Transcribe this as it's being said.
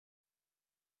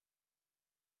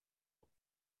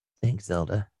Thanks,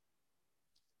 Zelda.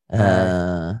 Hey.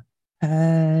 Uh,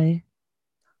 Hi.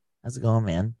 How's it going,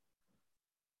 man?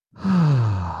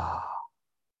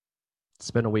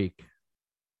 It's been a week.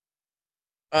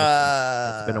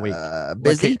 It's been a week.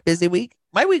 Busy, busy week.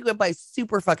 My week went by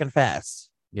super fucking fast.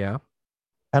 Yeah.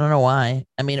 I don't know why.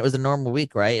 I mean, it was a normal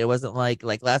week, right? It wasn't like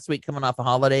last week coming off a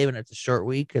holiday when it's a short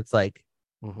week. It's like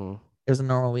Mm-hmm. it was a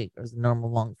normal week. It was a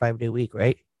normal long 5 day week,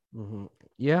 right? Mm-hmm.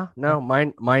 Yeah. Yeah. No,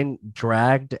 mine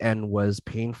dragged and was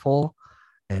painful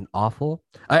and awful.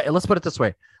 Let's put it this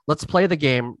way. Let's play the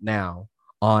game now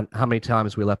on how many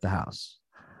times we left the house.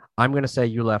 I'm gonna say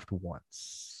you left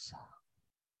once.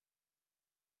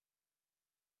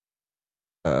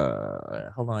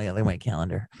 Hold on, I gotta look at my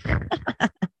calendar.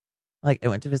 Like I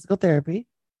went to physical therapy.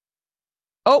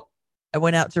 Oh, I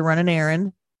went out to run an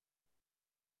errand.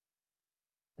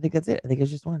 I think that's it. I think it's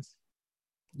just once.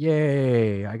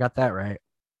 Yay! I got that right.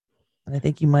 And I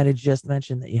think you might have just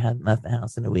mentioned that you hadn't left the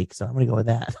house in a week, so I'm gonna go with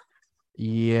that.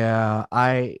 Yeah.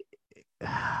 I.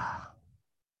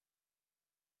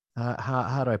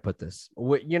 How do I put this?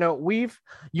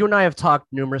 You and I have talked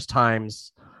numerous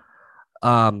times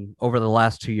over the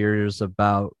last 2 years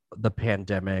about the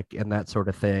pandemic and that sort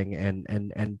of thing,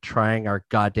 and trying our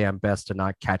goddamn best to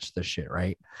not catch the shit,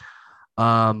 right?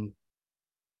 Um,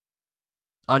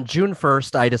 on June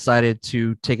 1st, I decided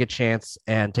to take a chance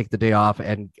and take the day off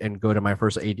and go to my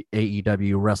first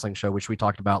AEW wrestling show, which we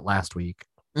talked about last week.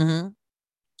 Mm-hmm.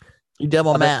 You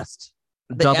double Other masked.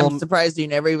 I'm double surprised you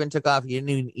never even took off. You didn't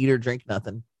even eat or drink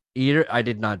nothing. eater, I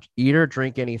did not eat or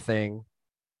drink anything.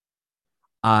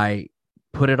 I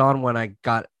put it on when I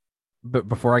got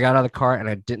before I got out of the car, and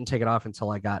I didn't take it off until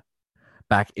I got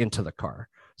back into the car.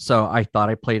 So I thought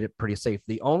I played it pretty safe.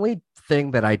 The only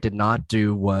thing that I did not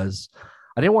do was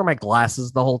I didn't wear my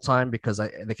glasses the whole time because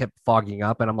they kept fogging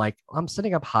up, and I'm like, I'm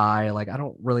sitting up high, like I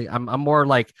don't really. I'm more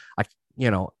like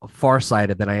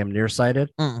farsighted than I am nearsighted.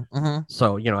 Mm-hmm.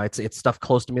 So it's stuff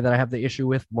close to me that I have the issue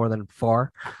with more than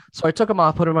far. So I took them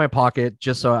off, put them in my pocket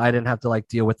just so I didn't have to like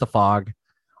deal with the fog.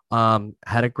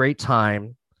 Had a great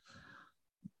time.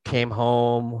 Came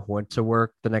home, went to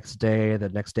work the next day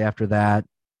after that.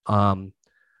 Um,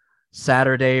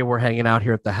 Saturday, we're hanging out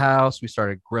here at the house. We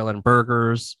started grilling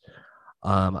burgers.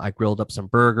 I grilled up some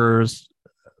burgers.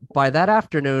 By that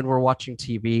afternoon, we're watching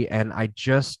TV, and I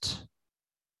just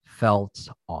felt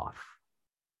off.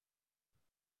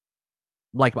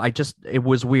 Like it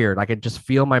was weird. I could just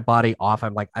feel my body off.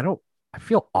 I'm like, I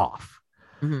feel off.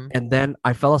 Mm-hmm. And then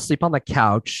I fell asleep on the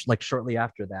couch, like shortly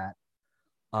after that.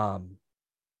 Um,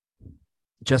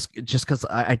 just because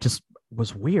I just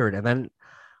was weird. And then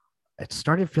it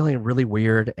started feeling really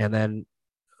weird. And then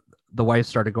the wife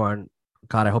started going,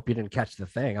 God, I hope you didn't catch the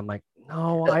thing. I'm like,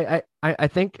 no, I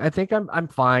think I'm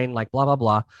fine, like blah blah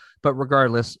blah. But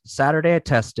regardless, Saturday I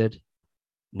tested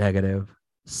negative.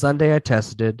 Sunday I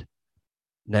tested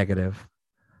negative.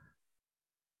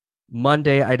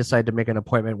 Monday I decided to make an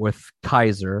appointment with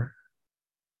Kaiser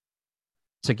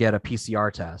to get a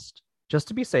PCR test just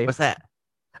to be What's safe. that?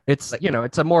 It's Like,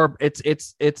 it's a more it's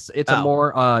a oh,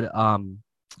 more uh,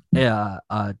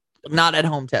 uh not at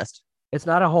home test. it's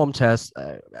not a home test,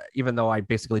 even though I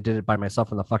basically did it by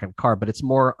myself in the fucking car, but it's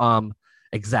more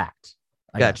exact,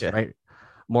 I guess, Gotcha. right?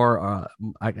 More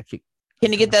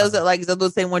Can you trying get to find those the, at like, is that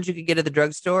those same ones you could get at the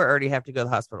drugstore, or do you have to go to the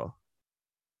hospital?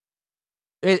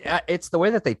 it's the way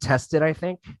that they test it, I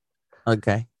think.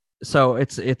 Okay. So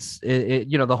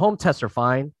the home tests are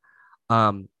fine,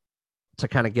 um to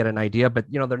kind of get an idea, but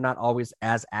they're not always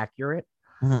as accurate.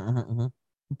 Mm-hmm, mm-hmm.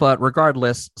 But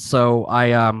regardless, so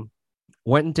I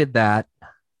went and did that,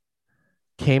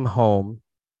 came home,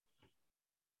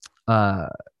 uh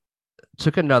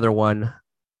took another one.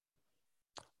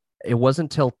 It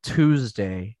wasn't until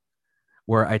Tuesday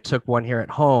where I took one here at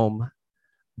home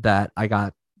that I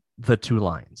got the two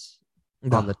lines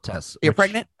on the test, You're which,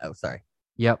 pregnant? Oh, sorry.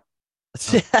 yep,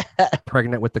 I'm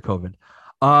pregnant with the COVID.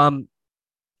 Um,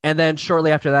 and then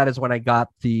shortly after that is when I got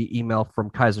the email from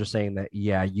Kaiser saying that,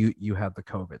 yeah, you have the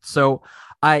COVID. So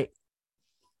I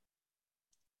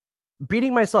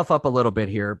beating myself up a little bit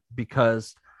here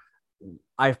because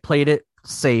I've played it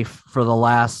safe for the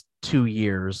last 2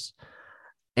 years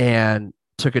and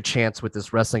took a chance with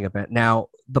this wrestling event. Now,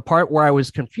 the part where I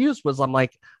was confused was I'm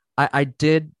like, I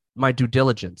did my due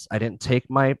diligence. I didn't take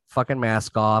my fucking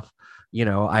mask off.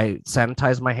 I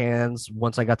sanitized my hands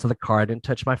once I got to the car. I didn't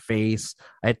touch my face.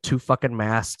 I had two fucking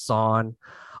masks on.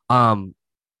 Um,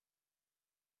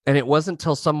 and it wasn't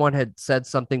until someone had said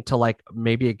something to like,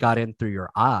 maybe it got in through your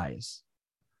eyes.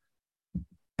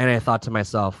 And I thought to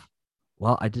myself,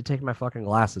 well, I did take my fucking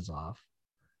glasses off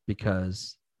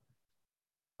because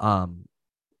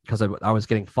because I was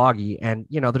getting foggy, and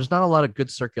there's not a lot of good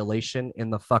circulation in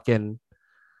the forum.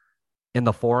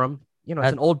 It's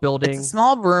an old It's building. a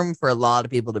small room for a lot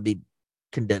of people to be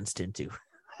condensed into.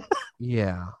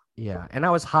 Yeah, yeah. And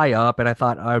I was high up, and I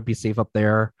thought I would be safe up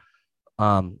there.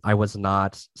 I was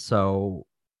not. So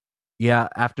yeah,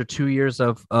 after 2 years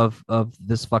of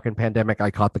this fucking pandemic,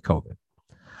 I caught the COVID.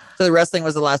 So the wrestling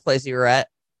was the last place you were at?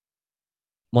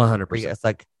 100%. It's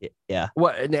like, yeah.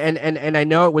 What and I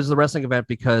know it was the wrestling event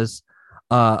because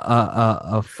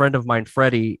a friend of mine,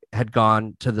 Freddie, had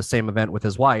gone to the same event with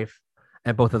his wife,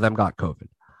 and both of them got COVID.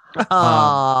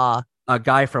 A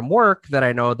guy from work that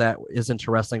I know that is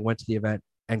into wrestling went to the event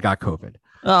and got COVID.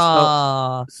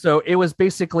 So it was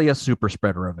basically a super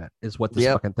spreader event, is what this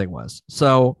fucking thing was.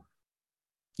 So,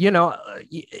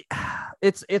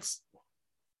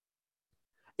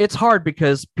 it's hard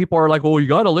because people are like, well, you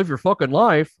got to live your fucking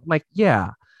life. I'm like, yeah,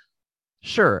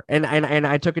 sure. And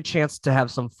I took a chance to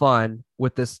have some fun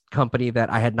with this company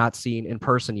that I had not seen in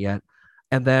person yet,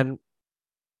 and then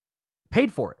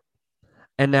paid for it.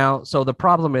 And now, so the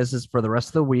problem is for the rest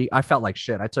of the week, I felt like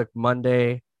shit. I took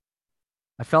Monday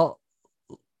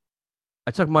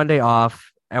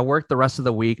off. I worked the rest of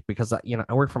the week because I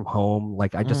work from home.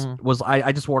 Like I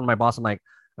just warned my boss. I'm like,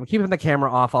 I'm keeping the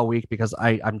camera off all week because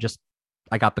I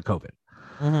got the COVID.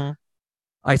 Mm-hmm.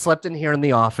 I slept in here in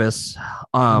the office.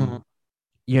 I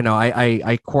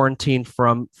quarantined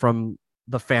from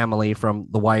the family, from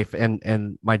the wife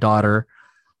and my daughter,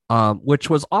 which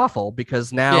was awful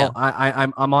because now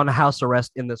I'm on house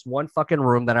arrest in this one fucking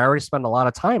room that I already spent a lot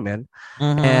of time in,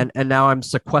 and now I'm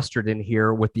sequestered in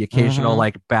here with the occasional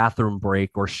like bathroom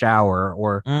break or shower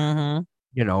or like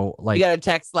you got a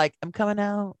text like, I'm coming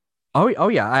out. Oh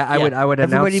yeah, I would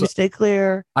everybody announce. Stay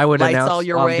clear. I would lights announce all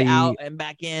your way out and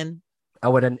back in. I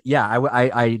would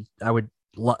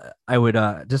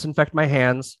disinfect my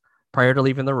hands prior to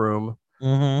leaving the room.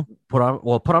 Put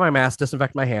on my mask,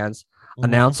 disinfect my hands,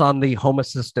 announce on the home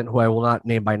assistant, who I will not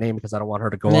name by name because I don't want her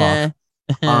to go off.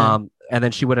 And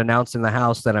then she would announce in the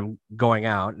house that I'm going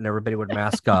out, and everybody would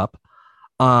mask up.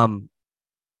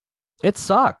 It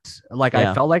sucked. Like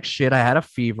I felt like shit. I had a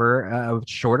fever. I was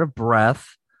short of breath.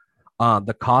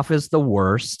 The cough is the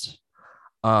worst.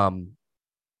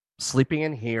 Sleeping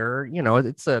in here,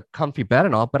 it's a comfy bed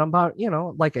and all, but I'm about,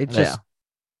 like it just,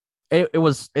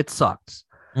 it sucked.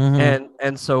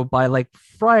 And so by like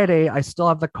Friday, I still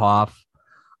have the cough.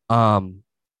 And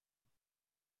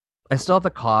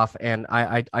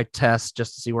I test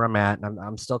just to see where I'm at, and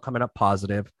I'm still coming up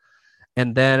positive.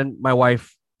 And then my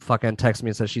wife fucking texts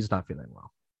me and says she's not feeling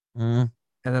well. And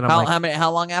then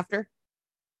how long after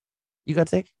you got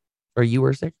sick, or you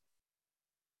were sick?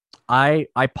 I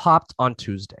popped on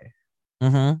Tuesday.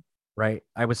 Right.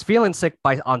 I was feeling sick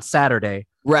on Saturday.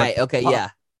 Right. Okay.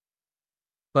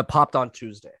 But popped on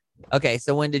Tuesday. Okay.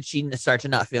 So when did she start to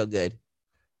not feel good?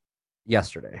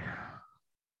 Yesterday.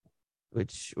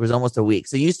 Which was almost a week.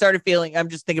 So you started feeling, I'm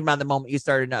just thinking about the moment you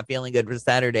started not feeling good was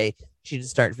Saturday. She didn't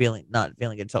start not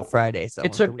feeling good until Friday. So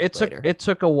it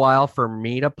took a while for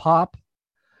me to pop.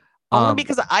 Only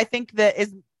because I think that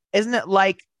isn't it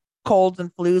like colds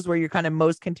and flus where you're kind of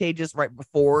most contagious right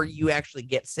before you actually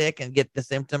get sick and get the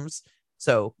symptoms?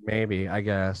 So maybe, I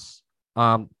guess.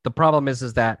 The problem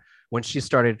is that when she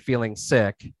started feeling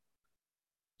sick,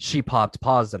 she popped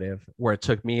positive, where it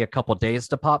took me a couple days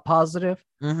to pop positive.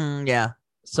 Yeah.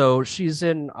 So she's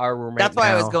in our room. That's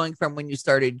why I was going from when you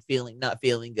started not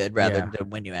feeling good rather than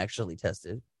when you actually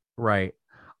tested. Right.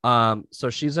 So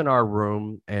she's in our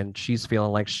room and she's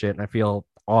feeling like shit, and I feel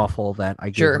awful that I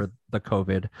gave her the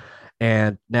COVID.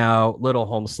 And now little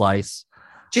home slice,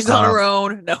 she's on her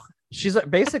own. No, she's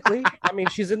basically, I mean,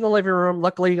 she's in the living room.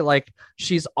 Luckily, like,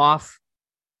 she's off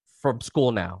from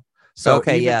school now. So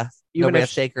nobody has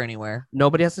to take her anywhere.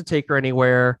 Nobody has to take her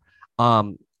anywhere.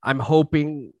 I'm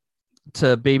hoping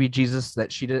to baby Jesus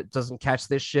that she doesn't catch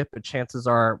this shit, but chances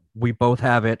are we both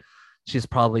have it. She's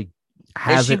probably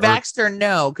has it. Is she vaxxed or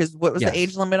no? Because what was the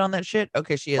age limit on that shit?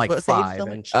 Okay, she is like what's 5. The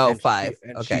age limit? 5.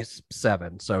 Okay, she's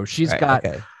 7. So she's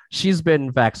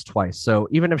been vaxxed twice. So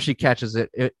even if she catches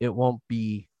it, it won't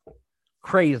be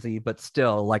crazy, but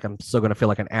still, like, I'm still gonna feel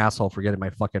like an asshole for getting my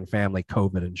fucking family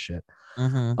COVID and shit.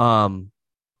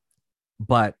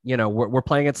 But we're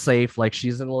playing it safe. Like,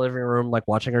 she's in the living room, like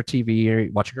watching her TV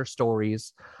or watching her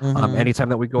stories. Anytime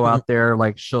that we go out there,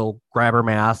 like, she'll grab her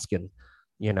mask and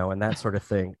and that sort of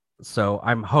thing. So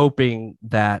I'm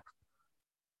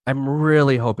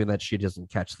really hoping that she doesn't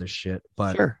catch this shit,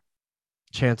 but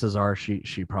chances are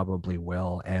she probably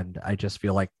will. And I just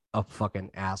feel like a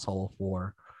fucking asshole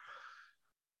for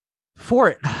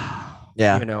it.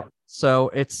 So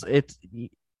it's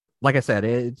like I said,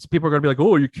 it's people are going to be like,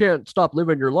 oh, you can't stop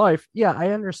living your life. Yeah, I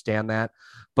understand that.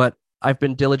 But I've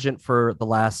been diligent for the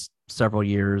last several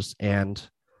years and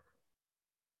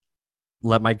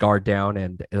let my guard down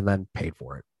and then paid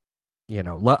for it.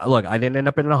 Look, I didn't end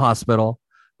up in a hospital,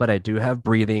 but I do have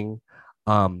breathing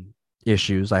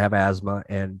issues. I have asthma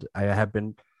and I have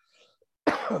been,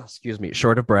 excuse me,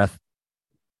 short of breath.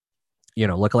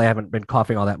 Luckily I haven't been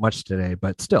coughing all that much today,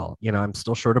 but still, I'm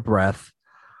still short of breath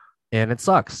and it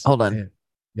sucks. Hold on.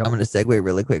 Yep. I'm going to segue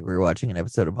really quick. We were watching an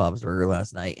episode of Bob's Burger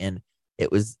last night, and it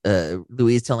was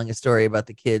Louise telling a story about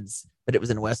the kids, but it was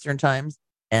in Western times.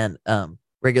 And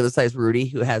regular size Rudy,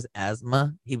 who has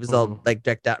asthma, he was all like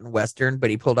decked out in Western, but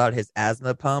he pulled out his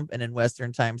asthma pump. And in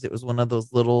Western times, it was one of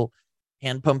those little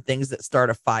hand pump things that start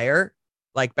a fire,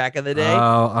 like back in the day.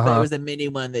 But it was a mini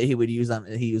one that he used on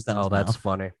his that's mouth.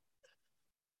 funny.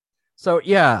 So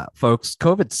yeah, folks,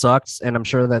 COVID sucks, and I'm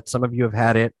sure that some of you have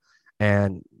had it,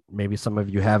 and maybe some of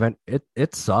you haven't.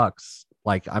 It sucks.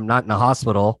 Like, I'm not in a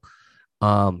hospital,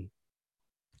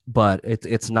 but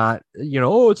it's not,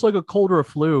 it's like a cold or a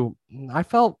flu. I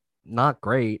felt not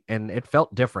great, and it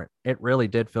felt different. It really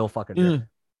did feel fucking different.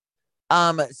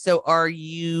 So are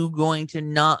you going to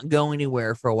not go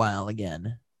anywhere for a while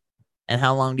again? And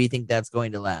how long do you think that's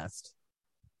going to last?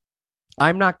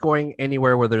 I'm not going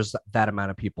anywhere where there's that amount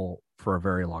of people for a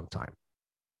very long time,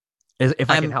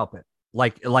 if I can help it.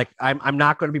 Like I'm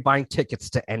not going to be buying tickets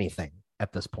to anything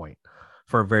at this point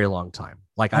for a very long time.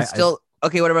 Like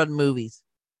okay. What about movies?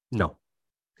 No,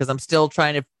 because I'm still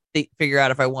trying to figure out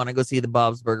if I want to go see the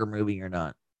Bob's Burger movie or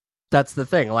not. That's the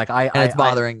thing. Like it's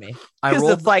bothering me because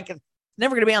it's like it's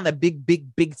never going to be on the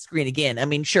big screen again. I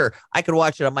mean, sure, I could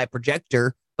watch it on my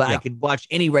projector, but I could watch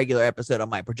any regular episode on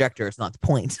my projector. It's not the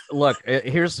point. Look,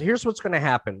 here's what's going to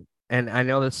happen. And I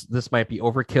know this might be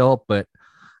overkill,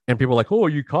 and people are like, oh,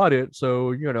 you caught it.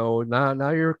 So, now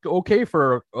you're okay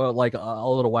for like a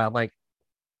little while. I'm like,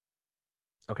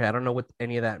 okay, I don't know what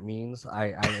any of that means.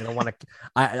 I don't want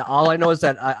to, all I know is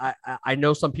that I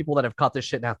know some people that have caught this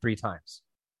shit now 3 times.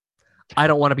 I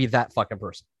don't want to be that fucking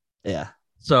person. Yeah.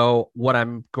 So what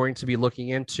I'm going to be looking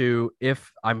into,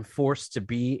 if I'm forced to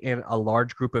be in a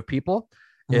large group of people,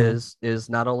 is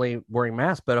not only wearing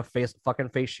masks, but a fucking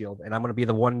face shield. And I'm going to be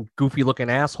the one goofy looking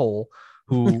asshole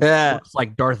who looks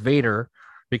like Darth Vader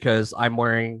because I'm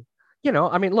wearing,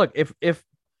 I mean, look,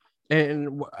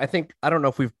 and I think, I don't know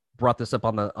if we've brought this up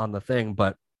on the thing,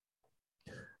 but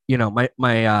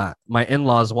my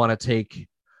in-laws want to take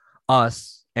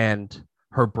us and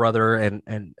her brother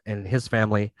and his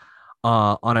family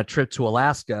on a trip to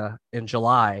Alaska in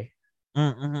July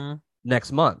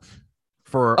next month.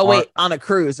 On a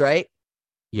cruise, right?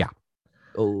 Yeah.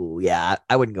 Oh yeah,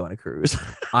 I wouldn't go on a cruise.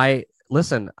 I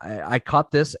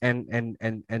caught this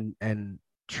and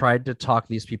tried to talk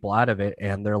these people out of it,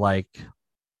 and they're like,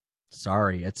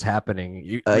 sorry, it's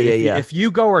happening. If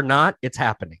you go or not, it's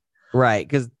happening. Right,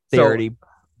 because they already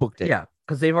booked it. Yeah,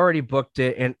 because they've already booked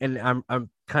it, and I'm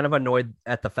kind of annoyed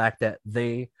at the fact that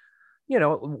they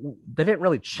didn't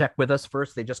really check with us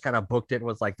first. They just kind of booked it and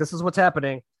was like, this is what's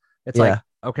happening. It's like,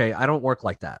 okay, I don't work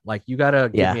like that. Like, you got to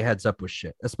give me a heads up with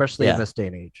shit, especially in this day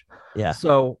and age. Yeah.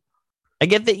 So I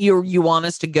get that you want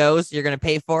us to go, so you're going to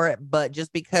pay for it. But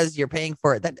just because you're paying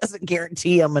for it, that doesn't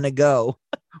guarantee I'm going to go.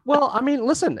 Well, I mean,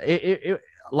 listen,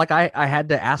 like I had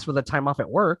to ask for the time off at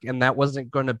work, and that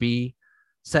wasn't going to be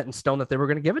set in stone that they were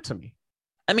going to give it to me.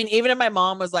 I mean, even if my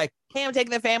mom was like, hey, I'm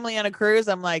taking the family on a cruise,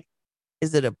 I'm like,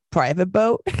 is it a private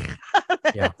boat?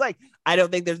 It's like, I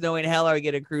don't think there's no way in hell I would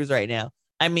get a cruise right now.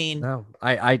 I mean, no,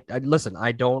 I listen,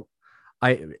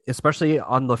 especially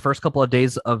on the first couple of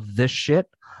days of this shit,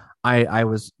 I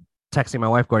was texting my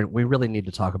wife going, we really need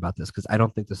to talk about this because I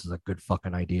don't think this is a good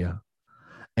fucking idea.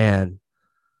 And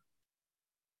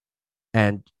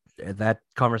that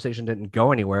conversation didn't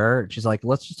go anywhere. She's like,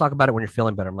 let's just talk about it when you're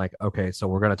feeling better. I'm like, okay, so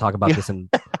we're going to talk about this in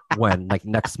when, like,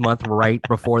 next month, right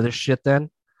before this shit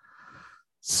then?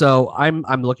 So I'm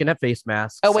looking at face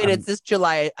masks. Oh, wait, it's this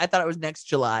July. I thought it was next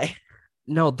July.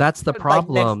 No, that's the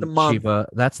problem, Shiva.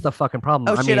 That's the fucking problem.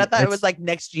 Oh, shit, I thought it was like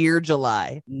next year,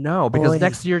 July. No, because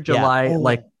next year, July,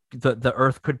 like the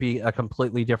Earth could be a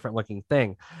completely different looking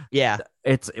thing. Yeah.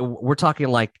 We're talking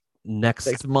like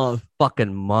next month.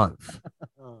 Fucking month.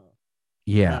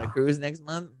 Yeah. On a cruise next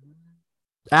month?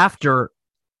 After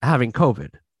having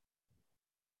COVID.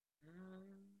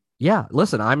 Yeah,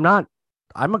 listen,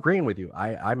 I'm agreeing with you.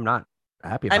 I'm not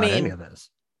happy about any of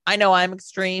this. I know I'm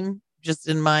extreme just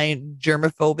in my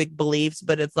germophobic beliefs,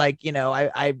 but it's like,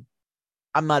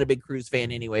 I'm not a big cruise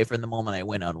fan anyway from the moment I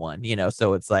went on one,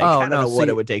 so it's like, I don't know what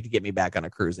it would take to get me back on a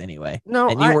cruise anyway. No,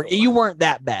 and you weren't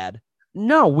that bad.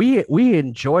 No, we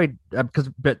enjoyed because,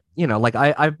 but like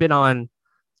I've been on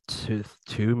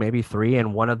two, maybe three,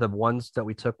 and one of the ones that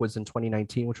we took was in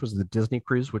 2019, which was the Disney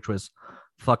cruise, which was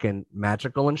fucking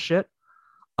magical and shit.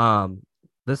 Um,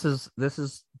 this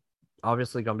is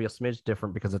obviously gonna be a smidge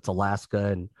different because it's Alaska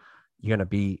and you're gonna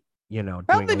be doing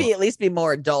Probably be at least be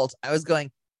more adult. I was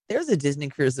going, there's a Disney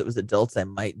cruise that was adults, I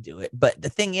might do it. But the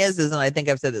thing is, and I think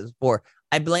I've said this before,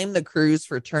 I blame the cruise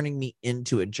for turning me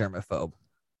into a germaphobe.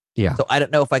 yeah. So I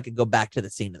don't know if I could go back to the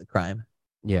scene of the crime.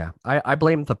 Yeah, I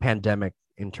blame the pandemic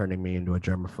in turning me into a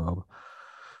germaphobe.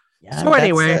 Yeah, So that's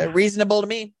anyway, reasonable to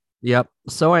me. yep.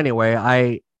 So anyway,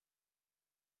 I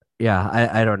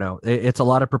don't know. It's a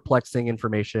lot of perplexing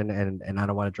information, and I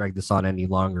don't want to drag this on any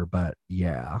longer. But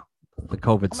yeah, the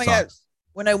COVID Oh my God. sucks.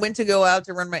 When I went to go out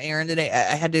to run my errand today,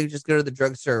 I had to just go to the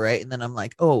drugstore, right? And then I'm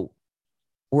like, oh,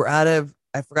 I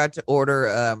forgot to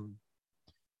order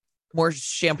more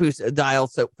shampoo dial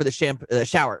soap for the shampoo,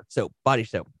 shower soap, body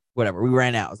soap, whatever. We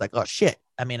ran out. I was like, oh shit.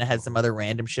 I mean, I had some other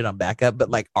random shit on backup, but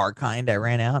like our kind, I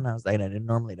ran out and I was like, I didn't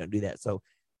normally don't do that. So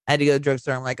I had to go to the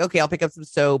drugstore. I'm like, okay, I'll pick up some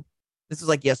soap. This was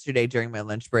like yesterday during my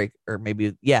lunch break, or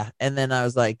maybe, yeah. And then I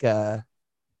was like, ooh,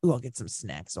 I'll get some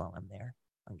snacks while I'm there.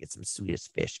 I'll get some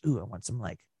sweetest fish. Ooh, I want some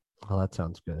like Oh, that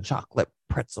sounds good. chocolate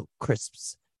pretzel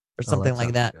crisps or Oh, something that like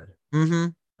sounds that. good. Mm-hmm.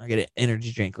 I'll get an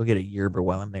energy drink. I'll get a yerba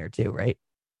while I'm there too, right?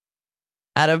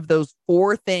 Out of those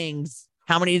four things,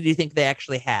 how many do you think they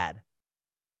actually had?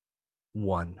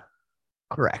 One.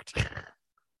 Correct.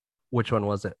 Which one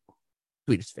was it?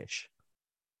 Sweetest fish.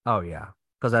 Oh yeah,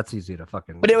 because that's easy to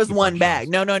fucking. But it was keep on one bag.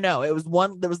 shelves. No. It was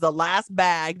one. There was the last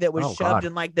bag that was Oh shoved God.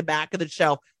 in like the back of the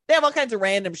shelf. They have all kinds of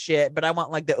random shit, but I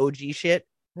want like the OG shit.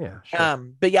 Yeah,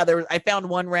 sure. But yeah, I found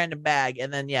one random bag,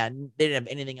 and then yeah, they didn't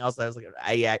have anything else. I was like,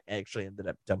 I actually ended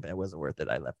up dumping. It wasn't worth it.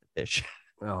 I left the fish.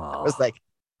 I Oh, was like,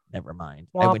 never mind.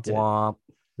 I womp womp.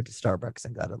 went to Starbucks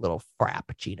and got a little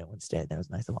frappuccino instead. That was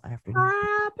a nice little afternoon.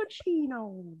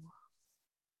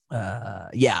 Frappuccino.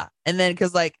 Yeah, and then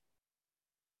because like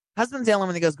husband's the only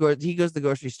one that he goes to the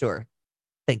grocery store.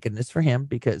 Thank goodness for him,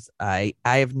 because I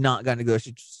have not gone to the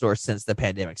grocery store since the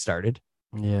pandemic started.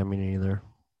 Yeah, me neither.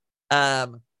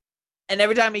 Um, and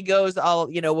every time he goes, well,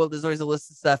 there's always a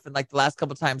list of stuff, and like the last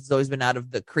couple of times, it's always been out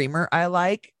of the creamer I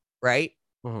like, right?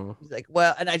 Mm-hmm. He's like,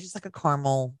 well, and I just like a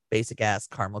caramel, basic ass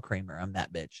caramel creamer. I'm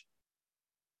that bitch.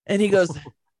 And he goes,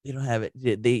 you don't have it.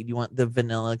 You want the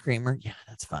vanilla creamer? Yeah,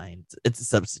 that's fine. It's a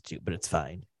substitute, but it's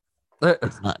fine.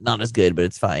 It's not as good, but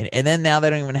it's fine. And then now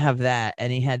they don't even have that.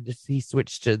 And he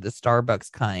switched to the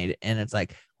Starbucks kind. And it's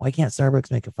like, why can't Starbucks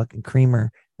make a fucking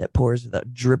creamer that pours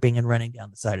without dripping and running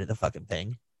down the side of the fucking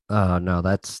thing? No,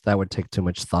 that would take too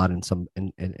much thought in some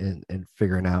in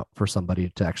figuring out for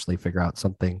somebody to actually figure out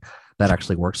something that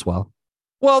actually works well.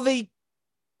 Well, the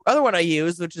other one I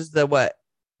use, which is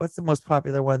what's the most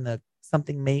popular one? The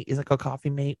something mate is like a coffee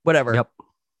mate, whatever. Yep.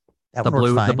 That one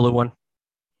works fine. The blue one.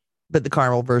 But the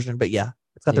caramel version, but yeah,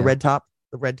 it's got the red top.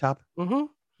 The red top. Mm-hmm.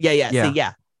 Yeah. See,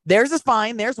 yeah. Theirs is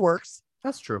fine. Theirs works.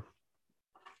 That's true.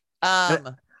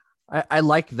 I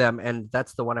like them, and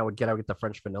that's the one I would get. I would get the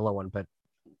French vanilla one, but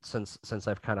since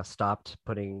I've kind of stopped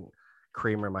putting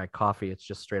creamer in my coffee, it's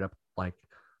just straight up like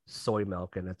soy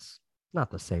milk, and it's not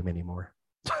the same anymore.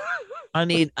 I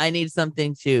need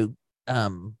something to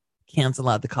cancel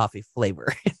out the coffee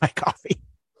flavor in my coffee.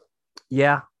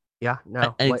 Yeah.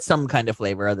 No, I need some kind of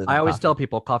flavor other than I always coffee. tell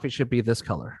people coffee should be this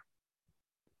color,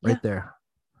 right there.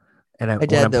 And what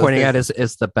I'm Dad, pointing at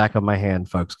is the back of my hand,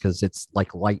 folks, because it's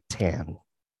like light tan.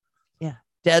 Yeah,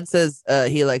 Dad says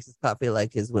he likes his coffee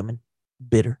like his women,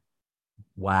 bitter.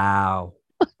 Wow,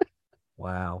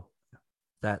 wow,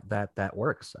 that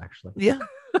works actually. Yeah.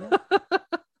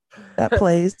 That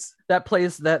plays.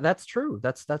 That's true.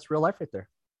 That's real life right there.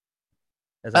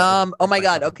 Oh my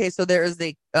God. Okay, so there is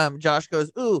the Josh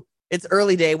goes, ooh, it's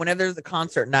early day. Whenever there's a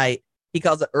concert night, he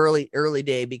calls it early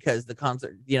day because the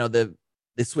concert, the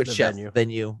switch chef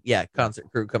venue. Yeah, concert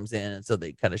crew comes in, and so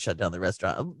they kind of shut down the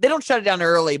restaurant. They don't shut it down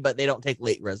early, but they don't take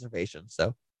late reservations.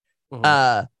 So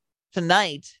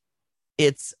tonight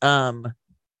it's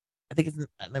I think it's,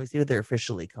 let me see what they're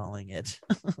officially calling it.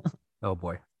 Oh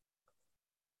boy.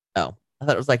 Oh, I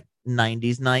thought it was like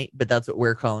 90s night, but that's what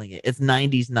we're calling it. It's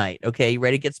 90s night. Okay, you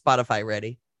ready? Get Spotify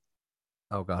ready.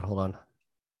 Oh God, hold on.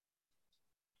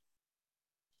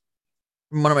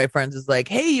 One of my friends is like,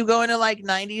 hey, you going to like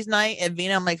 90s night at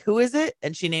Vina? I'm like, who is it?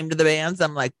 And she named the bands.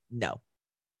 I'm like, no.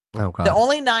 Oh God. The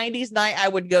only 90s night I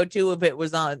would go to if it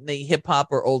was on the hip hop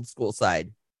or old school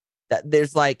side. That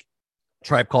there's like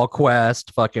Tribe Called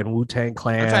Quest, fucking Wu-Tang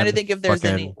Clan. I'm trying to think if there's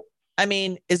any. I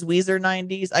mean, is Weezer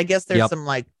 90s? I guess there's some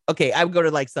like, Okay, I would go to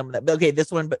like some of that. But okay,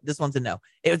 this one, but this one's a no.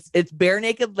 It's Bare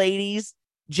Naked Ladies,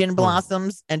 Gin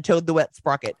Blossoms, and Toad the Wet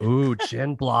Sprocket. Ooh,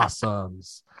 Gin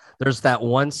Blossoms. There's that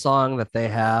one song that they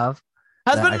have.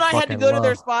 Husband and I had to go to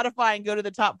their love. Spotify and go to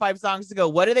the top 5 songs to go.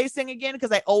 What do they sing again?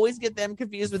 Because I always get them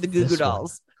confused with the Goo Goo This one.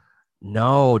 Dolls.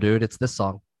 No, dude, it's this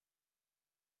song.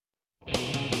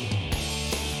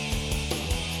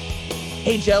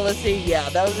 Hey, Jealousy. Yeah,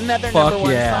 that was another Fuck number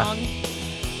 1 yeah. song.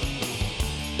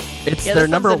 It's Yeah, their this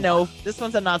number. one's a no. This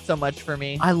one's a not so much for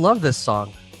me. I love this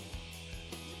song.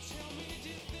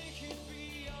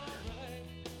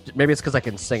 Maybe it's because I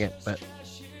can sing it, but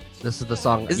this is the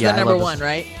song. This is yeah, the number 1,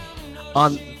 right?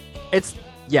 It's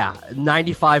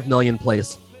 95 million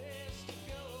plays.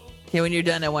 Okay, when you're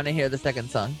done, I want to hear the second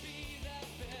song.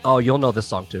 Oh, you'll know this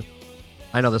song too.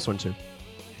 I know this one too.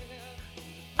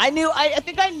 I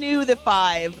think I knew the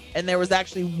 5, and there was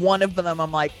actually one of them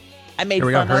I'm like, I made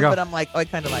fun of, but I'm like, oh, I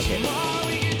kind of like it.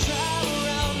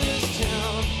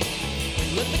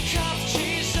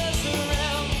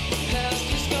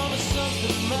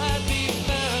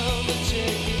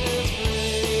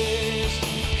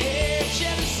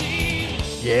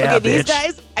 Yeah, okay, these bitch.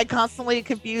 guys, I constantly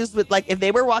confused with, like, if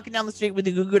they were walking down the street with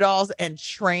the Goo Goo Dolls and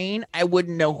Train, I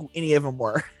wouldn't know who any of them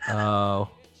were. Oh,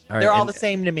 all right. They're all the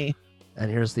same to me. And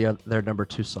here's their number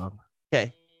 2 song,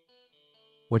 Okay.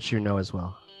 which you know as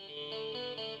well.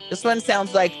 This one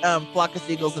sounds like Flock of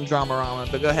Seagulls and Dramarama,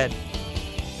 but go ahead.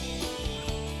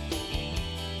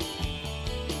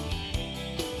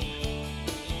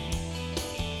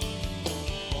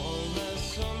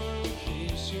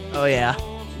 Oh, yeah.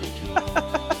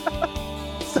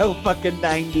 So fucking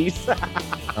 90s.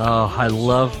 Oh, I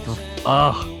love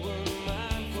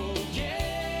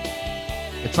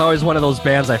it's always one of those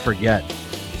bands I forget.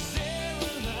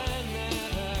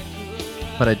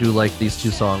 But I do like these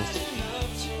 2 songs.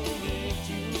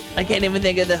 I can't even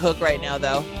think of the hook right now,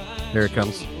 though. Here it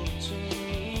comes.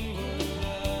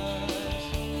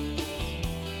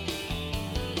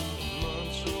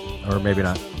 Or maybe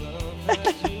not.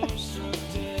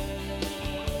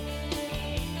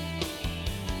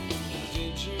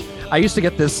 I used to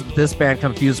get this band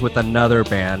confused with another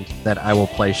band that I will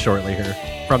play shortly here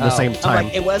from the same time. I'm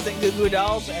like, it wasn't Goo Goo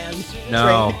Dolls and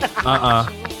No. Train.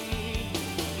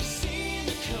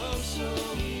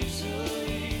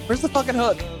 Where's the fucking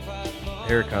hook?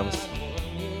 Here it comes.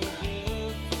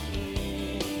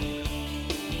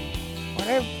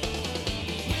 Whatever.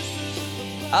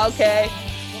 Okay.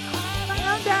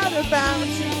 Found out about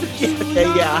you. Okay,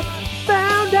 yeah.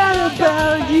 Found out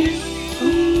about you.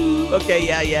 Ooh. Okay,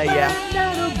 yeah. Found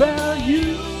out about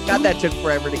you. God, that took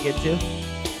forever to get to.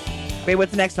 Wait,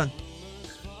 what's the next one?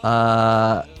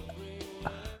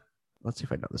 Let's see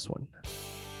if I know this one.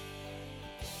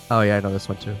 Oh yeah, I know this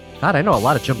one too. God, I know a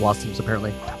lot of Gin Blossoms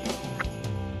apparently.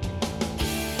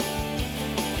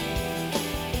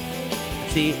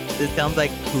 See, this sounds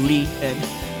like Hootie and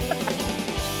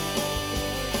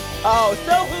oh,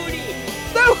 so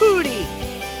Hootie,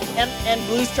 and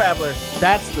Blues Traveler.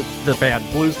 That's the band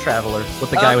Blues Traveler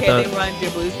with the guy with the. They run to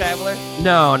Blues Traveler.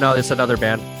 No, it's another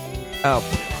band. Oh.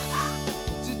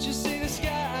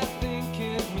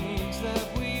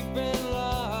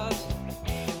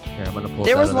 Here, I'm gonna pull.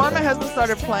 There was one my husband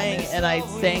started playing, and I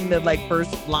sang the like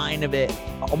first line of it,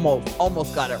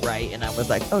 almost got it right, and I was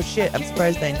like, oh shit, I'm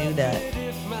surprised I knew that.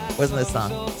 Wasn't this song?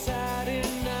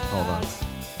 Hold on.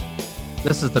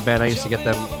 This is the band I used to get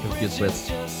them confused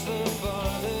with.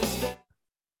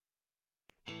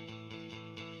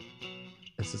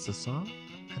 Is this a song?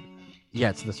 Yeah,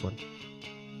 it's this one.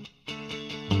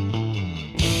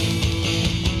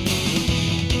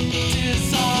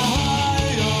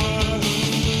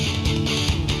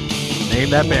 Name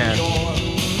that band.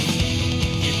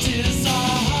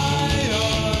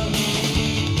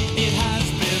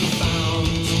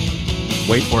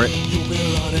 Wait for it.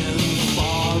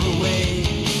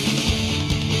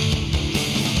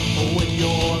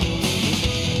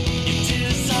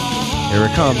 Here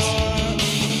it comes.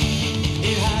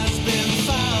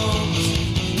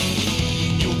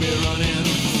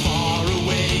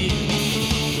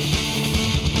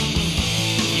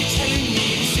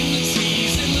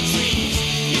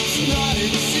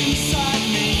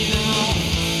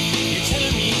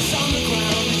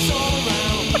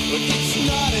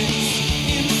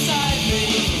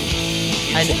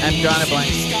 I'm drawing a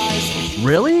blank.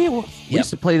 Really? We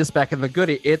used to play this back in the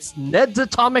Goody. It's Ned's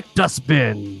Atomic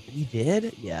Dustbin. You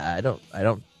did? Yeah,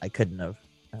 I couldn't have.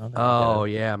 I don't think Oh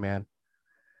yeah, man.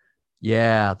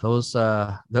 Yeah, those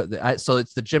so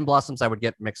it's the Gin Blossoms I would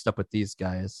get mixed up with these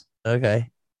guys. Okay.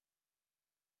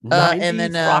 90s And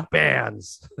then rock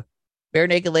bands. Bare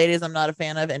Naked Ladies, I'm not a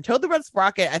fan of. And Toad the Red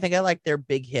Sprocket, I think I like their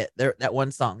big hit. Their that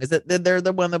one song. Is it they're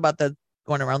the one about the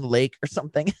going around the lake or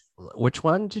something? Which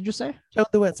one did you say? Toad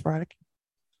the Red Sprocket.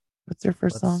 What's their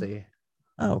first Let's song? see.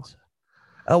 Oh.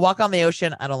 Oh, Walk on the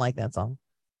Ocean. I don't like that song.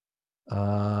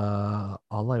 All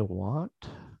I Want.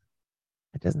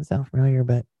 It doesn't sound familiar,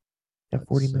 but got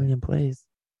 40 million plays.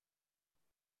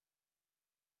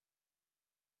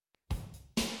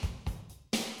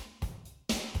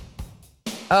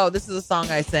 Oh, this is a song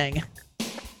I sang.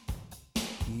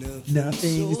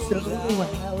 Nothing so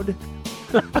loud.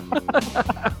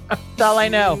 That's all I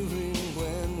know.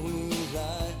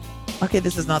 Okay,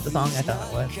 this is not the song I thought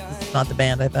it was. This is not the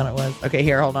band I thought it was. Okay,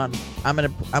 here, hold on. I'm gonna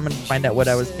find out what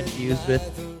I was confused with.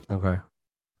 Okay.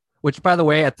 Which, by the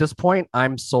way, at this point,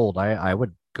 I'm sold. I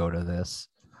would go to this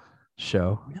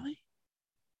show. Really?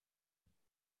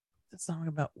 It's a song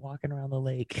about walking around the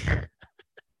lake.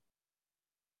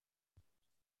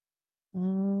 I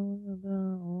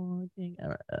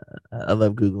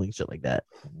love Googling shit like that.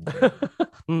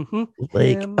 Mm-hmm.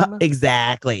 Like,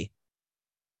 exactly.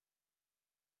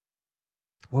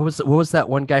 What was that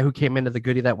one guy who came into the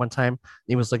Goody that one time?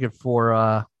 He was looking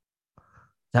for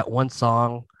that one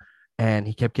song, and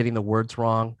he kept getting the words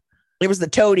wrong. It was the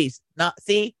Toadies. Not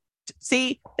see,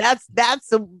 that's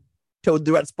the Toad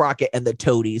the Red Sprocket and the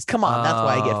Toadies. Come on, that's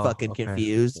why I get fucking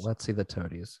confused. Let's see the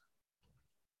Toadies.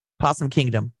 Possum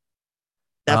Kingdom.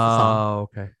 That's the song. Oh,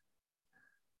 okay.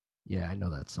 Yeah, I know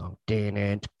that song. That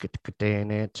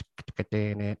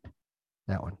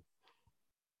one.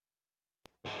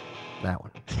 That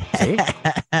one. See?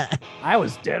 I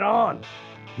was dead on.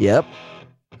 Yep.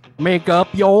 Make up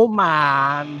your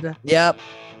mind. Yep.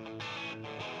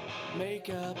 Make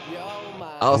up your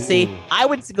mind. Oh, see, I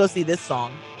would go see this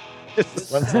song.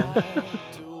 When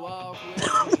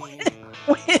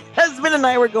husband and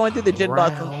I were going through the Gin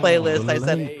Blossom playlist, I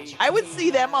said I would see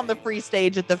them on the free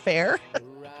stage at the fair.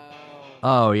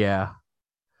 Oh yeah.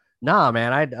 Nah,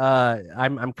 man,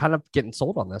 I'm kind of getting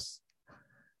sold on this.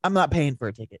 I'm not paying for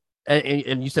a ticket.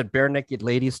 And you said Bare Naked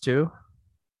Ladies too?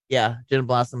 Yeah, Gin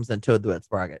Blossoms and Toad the Red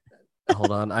Sprocket.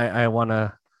 Hold on, I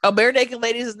wanna. Oh, Bare Naked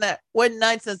Ladies, isn't that one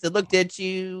night since I looked at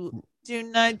you 2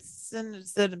 nights and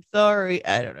said I'm sorry?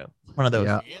 I don't know. One of those.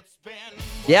 Yeah.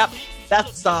 Yep,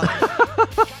 that's the song.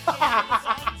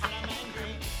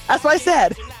 That's what I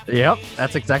said. Yep,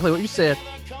 that's exactly what you said.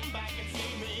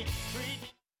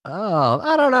 Oh,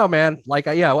 I don't know, man. Like,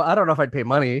 yeah, well, I don't know if I'd pay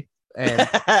money,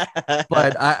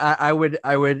 but I would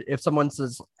if someone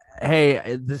says,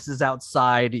 "Hey, this is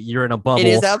outside. You're in a bubble." It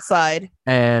is outside,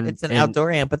 and it's an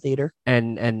outdoor amphitheater.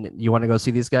 And you want to go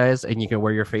see these guys, and you can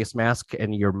wear your face mask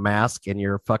and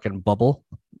your fucking bubble.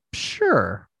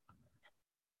 Sure,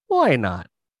 why not?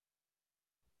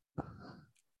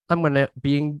 I'm gonna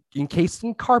be encased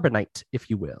in carbonite, if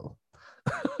you will.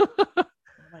 Oh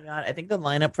my god! I think the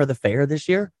lineup for the fair this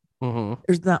year. Mm-hmm.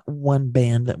 There's not one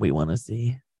band that we want to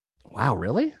see. Wow,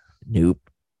 really? Nope.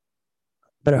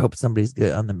 But I hope somebody's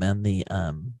good on the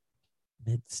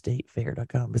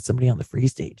midstatefair.com. But somebody on the free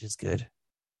stage is good.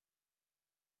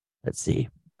 Let's see.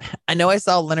 I know I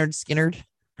saw Leonard Skinnard.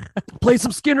 Play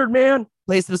some Skinnard, man.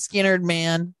 Play some Skinnard,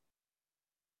 man.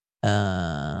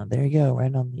 There you go,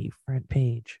 right on the front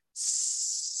page.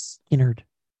 Skinnard.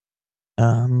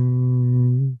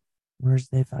 Where's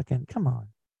the fucking? Come on.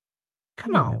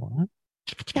 Come on.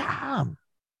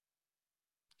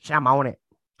 I'm on it.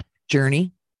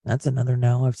 Journey. That's another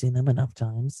no. I've seen them enough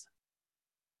times.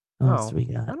 What else we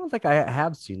got? I don't think I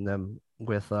have seen them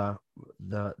with the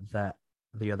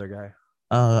other guy.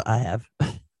 I have.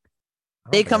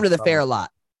 They come to the fair a lot.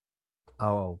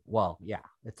 Oh, well, yeah.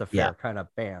 It's a fair kind of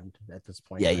band at this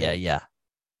point. Yeah, right? yeah.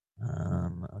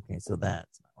 Okay, so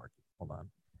that's not working. Hold on.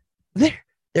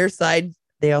 Their side,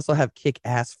 they also have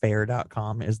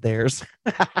kickassfair.com is theirs.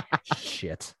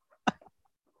 Shit. I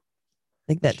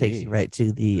think that takes you right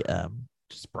to the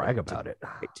just brag about it.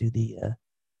 Right to the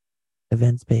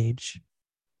events page.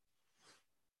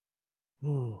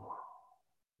 Ooh.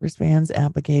 Wristbands,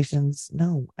 applications.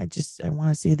 No, I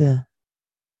want to see the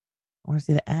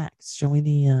acts. Show me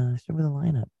the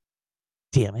lineup.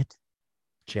 Damn it.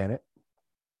 Janet.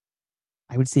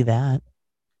 I would see that.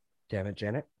 Damn it,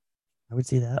 Janet. I would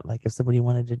see that. Like if somebody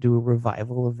wanted to do a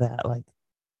revival of that, like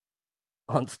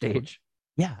on stage.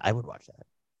 Yeah, I would watch that.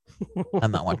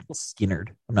 I'm not watching Skinnard.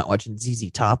 I'm not watching ZZ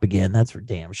Top again. That's for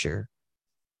damn sure.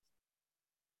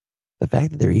 The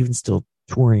fact that they're even still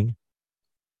touring.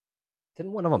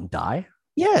 Didn't one of them die?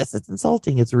 Yes, it's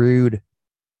insulting. It's rude.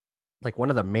 Like one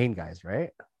of the main guys,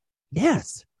 right?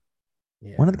 Yes.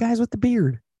 Yeah. One of the guys with the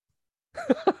beard.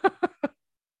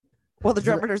 Well, the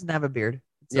drummer doesn't have a beard.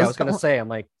 Yeah, I was going to say, I'm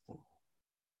like,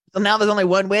 So now there's only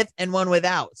one with and one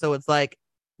without. So it's like,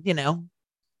 you know,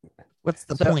 what's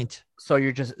the point? So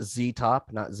you're just Z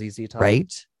Top, not ZZ Top,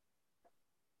 right?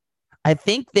 I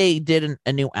think they did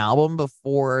a new album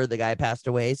before the guy passed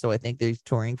away, so I think they're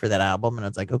touring for that album, and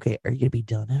it's like, okay, are you gonna be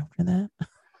done after that?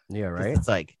 Yeah, right. It's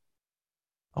like,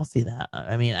 I'll see that.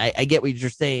 I mean, I get what you're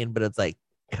saying, but it's like,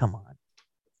 come on,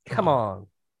 come on.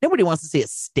 Nobody wants to see a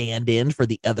stand-in for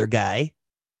the other guy.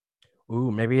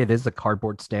 Ooh, maybe it is a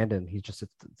cardboard stand-in. He just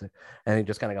sits, and he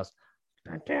just kind of goes.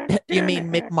 You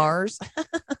mean Mick Mars?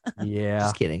 Yeah.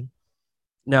 Just kidding.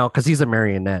 No, because he's a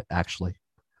marionette, actually.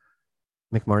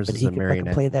 Mick Mars but is he a could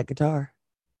marionette. play that guitar.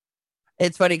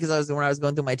 It's funny because when I was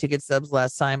going through my ticket stubs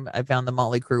last time, I found the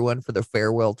Motley Crue one for the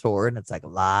farewell tour, and it's like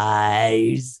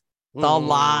lies. It's all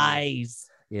lies.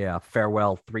 Yeah,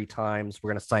 farewell 3 times.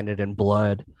 We're gonna sign it in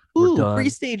blood. Ooh, We're done. Free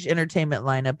stage entertainment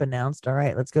lineup announced. All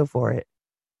right, let's go for it.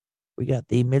 We got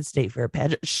the Mid-State Fair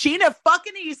pageant. Sheena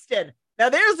fucking Easton. Now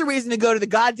there's a reason to go to the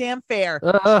goddamn fair.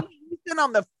 Sheena Easton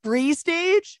on the free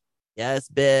stage? Yes,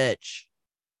 bitch.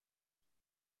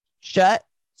 Strut,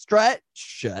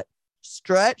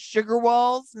 Sugar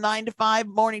Walls, 9 to 5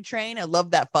 morning train. I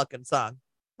love that fucking song.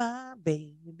 My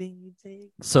baby.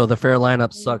 So the fair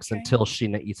lineup sucks until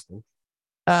Sheena Easton.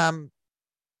 Sheena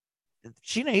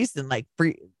Easton, like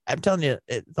free. I'm telling you,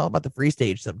 it's all about the free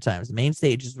stage sometimes. The main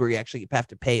stage is where you actually have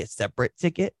to pay a separate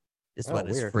ticket. This one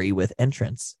is free with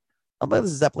entrance. How about the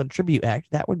Zeppelin tribute act?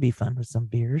 That would be fun with some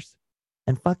beers.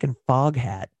 And fucking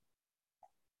Foghat.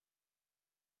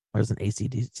 There's an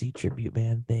AC/DC tribute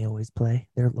band. They always play.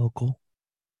 They're local.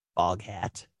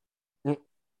 Foghat. Okay,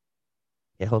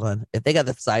 hold on. If they got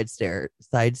the side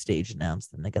stage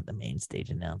announced, then they got the main stage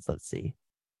announced. Let's see.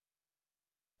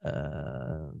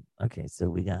 Okay, so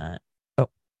we got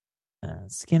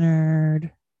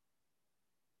Skinnerd,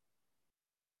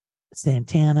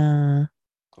 Santana.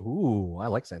 Ooh, I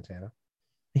like Santana.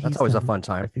 That's always a fun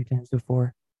time. A few times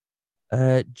before.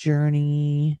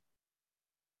 Journey.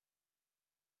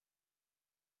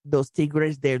 Dos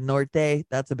Tigres del Norte.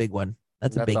 That's a big one.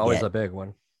 That's always a big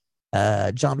one.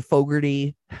 John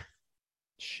Fogerty.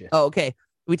 Shit. Oh, okay.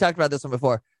 We talked about this one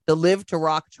before. The Live to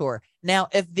Rock tour. Now,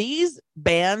 if these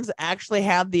bands actually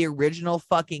have the original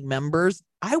fucking members,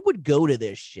 I would go to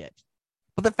this shit.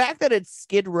 But the fact that it's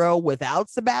Skid Row without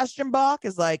Sebastian Bach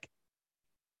is like.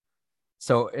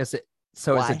 So is it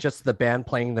just the band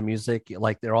playing the music?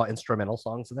 Like they're all instrumental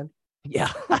songs then?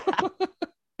 Yeah.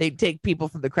 They take people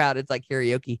from the crowd. It's like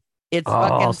karaoke. It's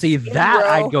fucking see Skid that Row,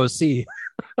 I'd go see.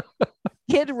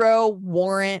 Skid Row,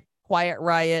 Warrant, Quiet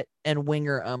Riot, and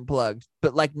Winger Unplugged,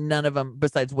 but like none of them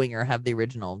besides Winger have the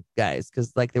original guys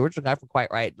because like the original guy from Quiet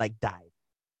Riot like died.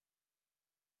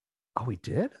 Oh, he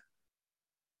did?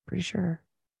 Pretty sure.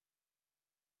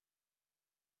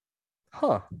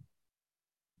 Huh.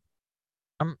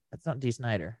 It's not Dee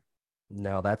Snider.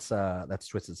 No, that's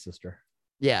Twisted Sister.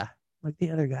 Yeah, like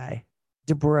the other guy,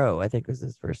 DeBro, I think was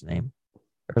his first name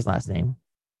or his last name.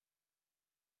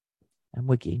 I'm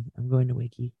going to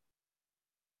Wiki.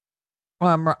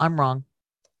 Well, I'm wrong.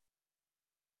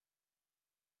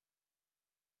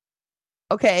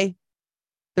 Okay,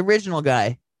 the original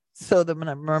guy. So the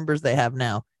members they have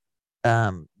now,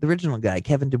 the original guy,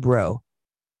 Kevin DeBro, I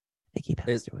think he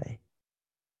passed away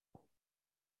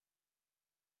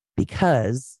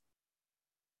because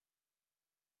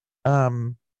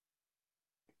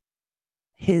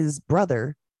his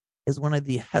brother is one of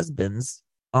the husbands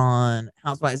on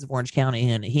Housewives of Orange County,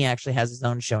 and he actually has his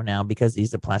own show now because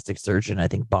he's a plastic surgeon. I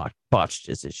think Botched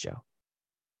is his show.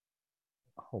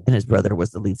 Oh. And his brother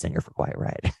was the lead singer for Quiet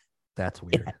Riot. That's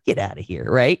weird. Get out of here,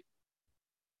 right?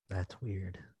 That's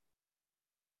weird.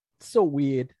 So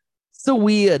weird.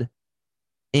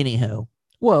 Anyhow.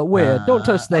 Well, weird. Don't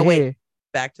touch the hair. Wait.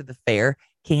 Back to the fair.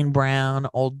 Kane Brown,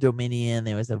 Old Dominion.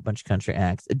 They always have a bunch of country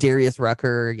acts. Darius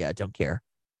Rucker. Yeah, don't care.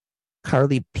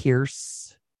 Carly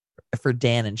Pierce for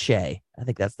Dan and Shay. I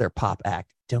think that's their pop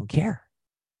act. Don't care.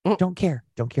 Don't care.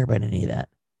 Don't care about any of that.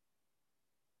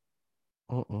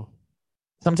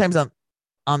 Sometimes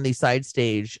on the side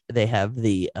stage, they have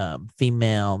the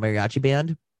female mariachi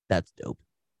band. That's dope.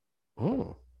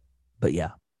 But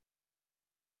yeah.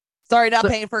 Sorry, not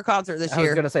paying for a concert this year. I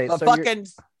was going to say, so fucking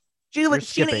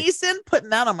Sheena Easton, putting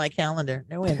that on my calendar.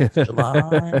 No, it's July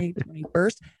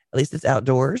 21st. At least it's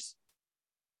outdoors.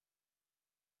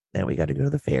 Then we got to go to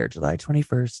the fair, July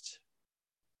 21st.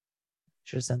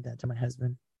 Should have sent that to my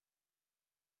husband.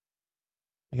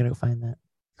 I got to go find that.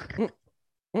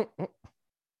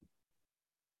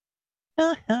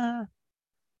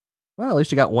 Well, at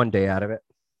least you got one day out of it.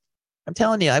 I'm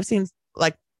telling you, I've seen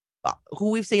like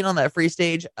who we've seen on that free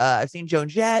stage. I've seen Joan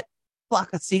Jett.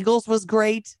 Flock of Seagulls was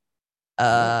great.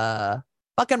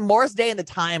 Fucking Morris Day and the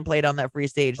Time played on that free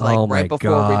stage like Oh right my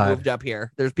before we God. moved up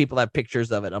here. There's people that have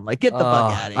pictures of it. I'm like, get the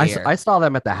fuck out of here. I saw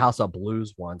them at the House of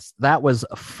Blues once. That was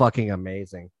fucking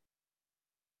amazing.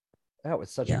 That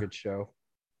was such a Yeah. good show.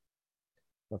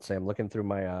 Let's say I'm looking through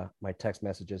my text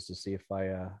messages to see if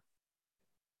I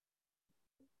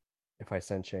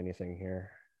sent you anything here.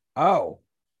 Oh,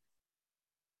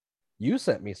 you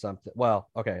sent me something. Well,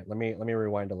 okay, let me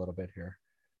rewind a little bit here.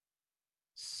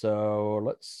 So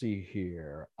let's see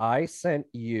here. I sent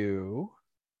you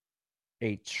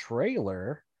a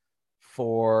trailer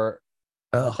for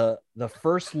Oh, the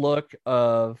first look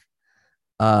of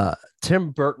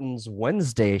Tim Burton's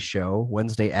Wednesday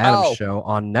Addams oh, show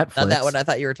on not that one. Netflix. I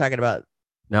thought you were talking about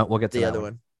No, we'll get to the that other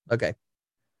one. one. Okay.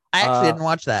 I actually Uh didn't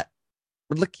watch that.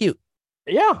 Would look cute,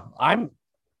 yeah,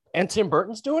 and Tim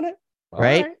Burton's doing it. All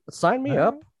right? right, sign All me right.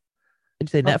 up. Did you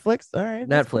say Huh. Netflix? All right,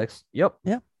 that's cool. Netflix. Yep.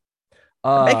 Yeah.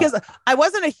 Uh Because I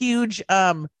wasn't a huge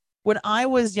when I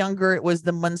was younger, it was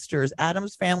the Munsters.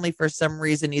 Adam's Family for some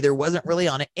reason either wasn't really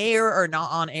on air or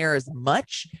not on air as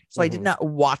much. So I did not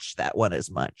watch that one as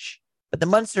much. But the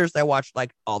Munsters I watched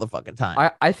like all the fucking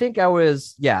time. I think I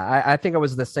was I think I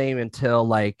was the same until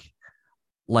like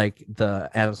the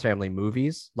Addams Family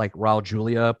movies, like Raul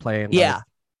Julia playing like Yeah.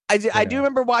 I do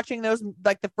remember watching those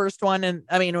like the first one, and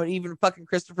I mean even fucking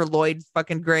Christopher Lloyd's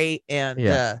fucking great, and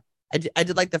yeah. I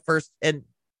did like the first, and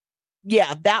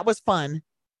yeah, that was fun.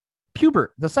 Pubert,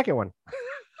 the second one.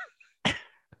 And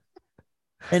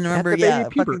Had remember, the baby yeah,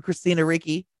 fucking Pubert. Christina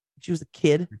Ricci. She was a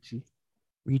kid. Richie.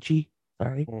 Ricci,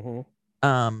 sorry. Mm-hmm.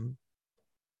 Um,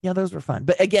 yeah, those were fun.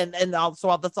 But again, and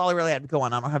also that's all I really had to go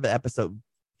on. I don't have the episode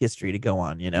history to go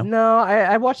on, you know? No,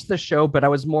 I watched the show, but I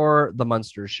was more the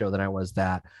Munsters show than I was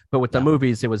that. But with the Yeah.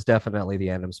 movies, it was definitely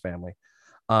the Addams Family.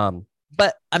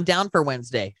 But I'm down for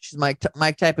Wednesday. She's my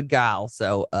type of gal.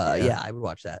 So yeah, I would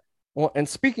watch that. Well, and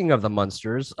speaking of the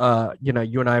Munsters, you know,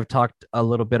 you and I have talked a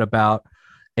little bit about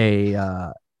a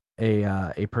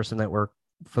a person that we're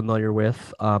familiar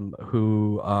with,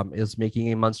 who is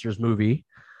making a Munsters movie,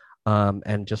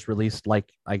 and just released like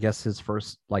I guess his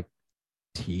first like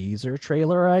teaser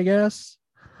trailer, I guess.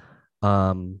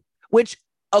 Which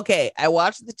okay, I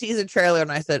watched the teaser trailer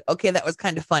and I said, okay, that was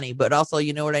kind of funny. But also,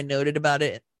 you know what I noted about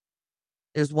it?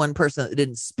 There's one person that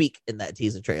didn't speak in that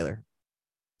teaser trailer.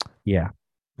 Yeah.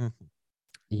 Mm-hmm.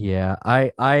 Yeah,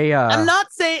 I'm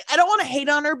not saying I don't want to hate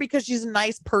on her because she's a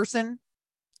nice person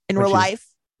in real life.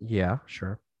 Yeah,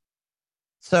 sure.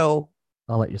 So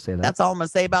I'll let you say that. that's all I'm gonna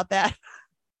say about that.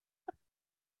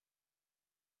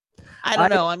 I don't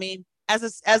know. I mean, as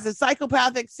a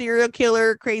psychopathic serial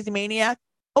killer, crazy maniac,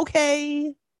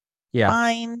 okay, yeah,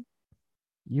 fine.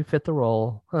 You fit the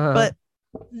role. But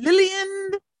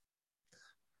Lillian,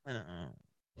 I don't know.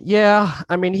 Yeah,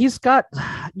 I mean, he's got,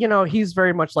 you know, he's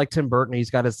very much like Tim Burton. He's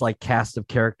got his like cast of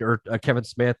character, Kevin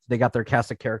Smith. They got their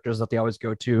cast of characters that they always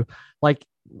go to. Like,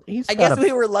 I guess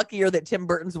we were luckier that Tim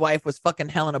Burton's wife was fucking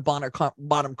Helena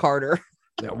Bonham Carter,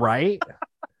 right?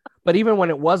 But even when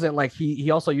it wasn't, like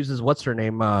he also uses what's her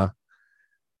name?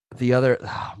 The other,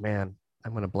 oh man,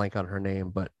 I'm gonna blank on her name,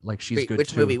 but like she's good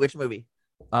which too. Which movie?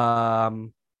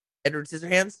 Edward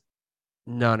Scissorhands.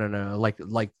 No, like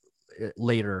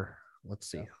later. Let's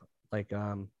see. Like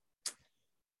trying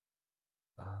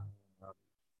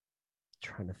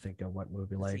to think of what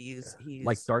movie, like he's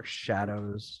like Dark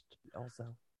Shadows. Also,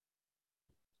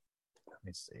 let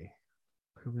me see.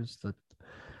 Who is the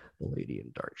lady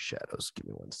in Dark Shadows? Give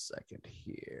me 1 second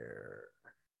here.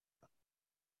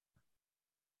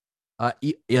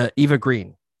 Eva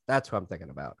Green. That's who I'm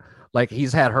thinking about. Like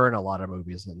he's had her in a lot of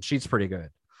movies, and she's pretty good.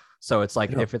 So it's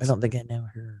like if it's, I don't think I know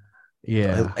her.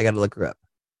 Yeah, I got to look her up.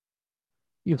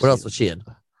 What else was she in?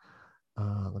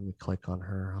 Let me click on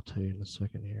her. I'll tell you in a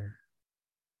second here.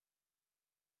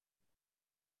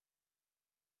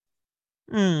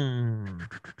 She's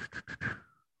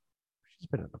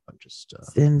been in a bunch of stuff.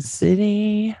 Sin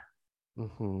City.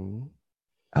 Mm-hmm.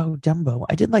 Oh, Dumbo.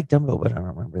 I did like Dumbo, but I don't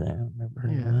remember that. I don't remember her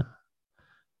in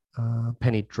that.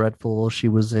 Penny Dreadful, she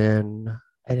was in.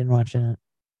 I didn't watch it.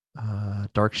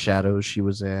 Dark Shadows, she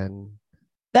was in.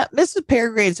 That Mrs.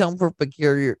 Peregrine's Home for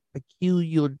Peculiar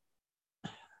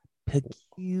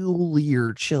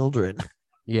Children.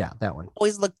 Yeah, that one.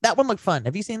 That one looked fun.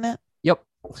 Have you seen that? Yep,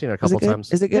 I've seen it a couple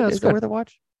times. Is it good? Yeah, Is it worth a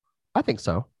watch? I think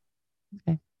so.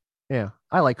 Okay. Yeah,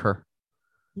 I like her.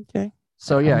 Okay.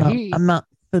 So yeah, I'm not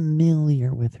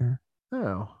familiar with her.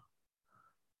 Oh.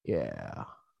 Yeah.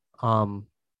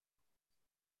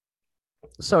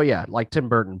 So yeah, like Tim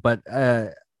Burton, but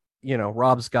you know,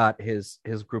 Rob's got his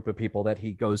group of people that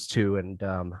he goes to, and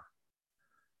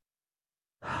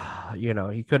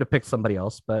he could have picked somebody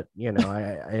else, but he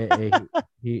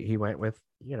went with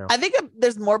I think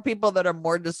there's more people that are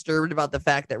more disturbed about the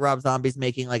fact that Rob Zombie's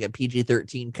making like a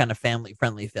PG-13 kind of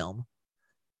family-friendly film.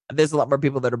 There's a lot more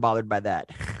people that are bothered by that.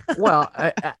 Well,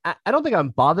 I don't think I'm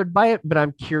bothered by it, but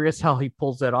I'm curious how he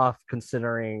pulls it off,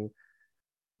 considering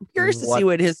I'm curious to see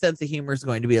what his sense of humor is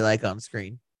going to be like on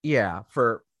screen. Yeah,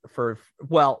 for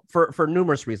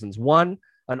numerous reasons. One,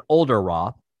 an older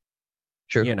Rob,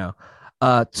 Sure.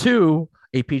 Two,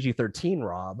 a PG-13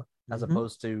 Rob, as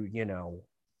opposed to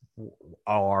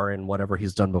R and whatever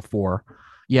he's done before.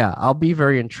 Yeah, I'll be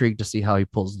very intrigued to see how he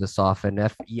pulls this off, and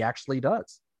if he actually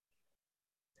does.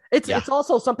 It's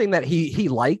also something that he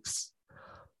likes.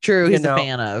 True, he's a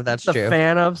fan of. That's true. A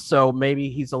fan of, so maybe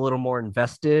he's a little more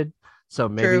invested. So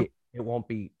maybe it won't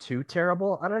be too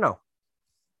terrible. I don't know.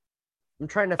 I'm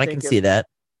trying to think. I can see that.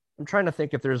 I'm trying to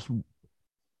think if there's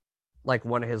like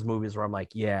one of his movies where I'm like,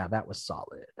 yeah, that was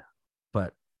solid,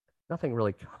 but nothing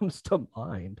really comes to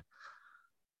mind.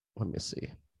 Let me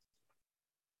see.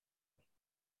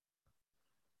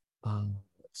 Let's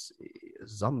see.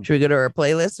 Zombie. Should we go to our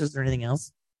playlist? Is there anything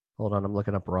else? Hold on, I'm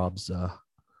looking up Rob's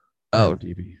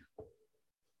DB.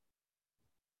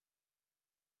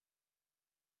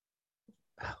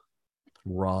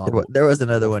 Rob. There was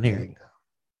another one here.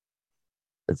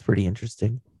 That's pretty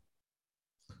interesting.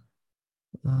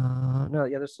 No,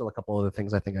 yeah, there's still a couple other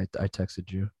things. I think I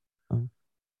texted you.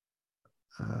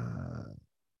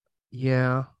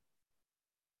 Yeah,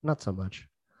 not so much.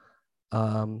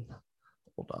 Hold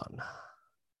on.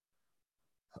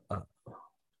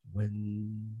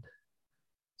 Wednesday.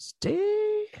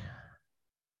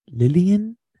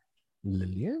 Lillian.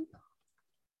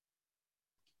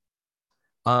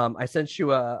 I sent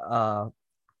you a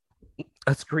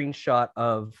screenshot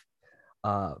of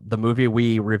the movie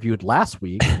we reviewed last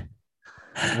week,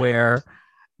 where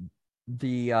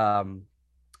the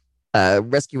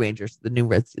Rescue Rangers, the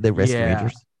Rescue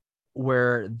Rangers,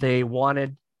 where they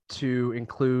wanted to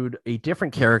include a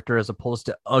different character as opposed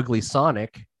to Ugly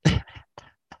Sonic,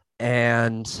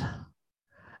 and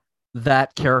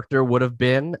that character would have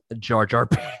been Jar Jar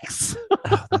Binks.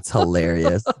 Oh, that's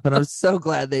hilarious. But I'm so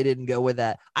glad they didn't go with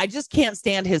that. I just can't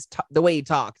stand the way he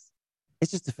talks.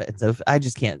 It's just offensive. I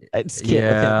just can't. I just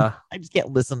can't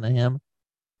listen to him.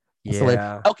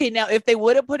 Yeah. Okay, now if they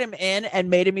would have put him in and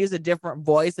made him use a different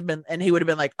voice and he would have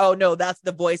been like, "Oh no, that's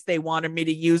the voice they wanted me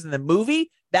to use in the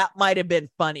movie," that might have been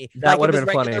funny. That would have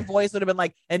been funny. Their voice would have been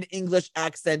like an English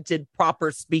accented, proper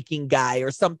speaking guy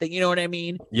or something. You know what I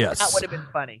mean? Yes, that would have been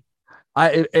funny.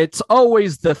 It's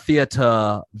always the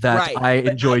theater that I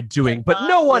enjoy doing, but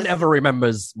no one ever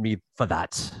remembers me for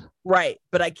that. Right,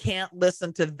 but I can't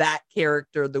listen to that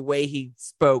character the way he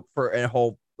spoke for a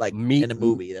whole in a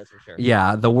movie. That's for sure.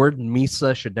 Yeah, the word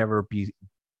Misa should never be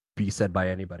said by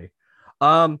anybody.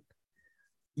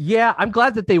 Yeah, I'm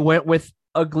glad that they went with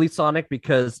Ugly Sonic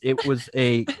because it was at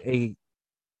least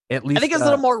I think it's a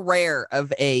little more rare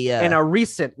of and a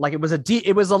recent it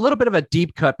was a little bit of a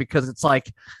deep cut because it's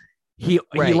like he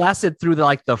lasted through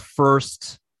the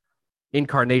first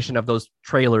incarnation of those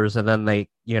trailers, and then they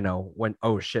went,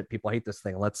 oh shit, people hate this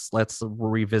thing, let's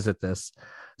revisit this.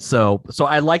 So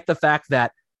I like the fact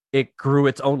that it grew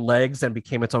its own legs and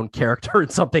became its own character in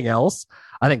something else.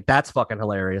 I think that's fucking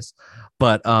hilarious.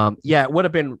 But yeah, it would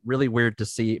have been really weird to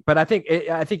see. But I think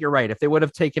you're right. If they would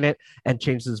have taken it and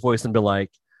changed his voice and be like,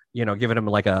 given him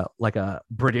like a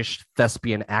British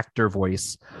thespian actor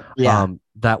voice,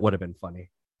 that would have been funny.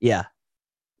 Yeah.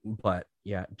 But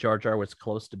yeah, Jar Jar was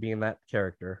close to being that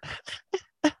character.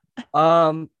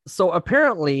 So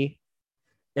apparently,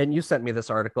 and you sent me this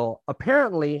article,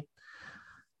 apparently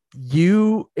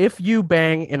if you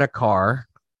bang in a car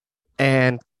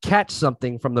and catch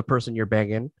something from the person you're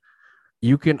banging,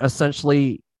 you can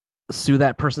essentially sue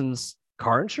that person's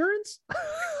car insurance.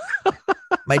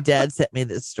 My dad sent me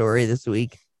this story this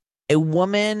week. A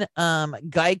woman,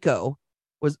 Geico,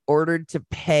 was ordered to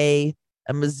pay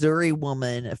a Missouri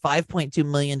woman $5.2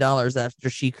 million after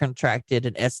she contracted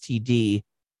an STD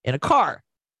in a car.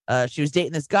 She was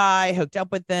dating this guy, hooked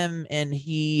up with him, and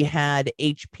he had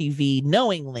HPV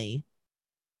knowingly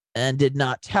and did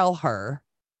not tell her.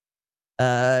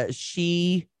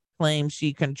 She claimed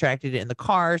she contracted it in the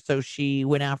car, so she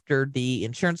went after the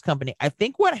insurance company. I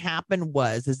think what happened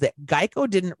is that Geico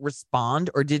didn't respond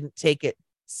or didn't take it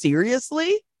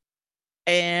seriously,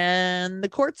 and the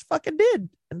courts fucking did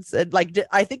and said,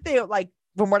 I think they,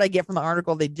 from what I get from the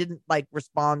article, they didn't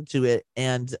respond to it,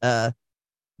 and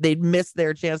they'd missed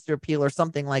their chance to appeal or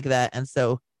something like that. And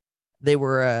so they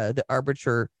were, the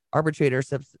arbiter arbitrator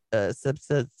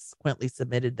subsequently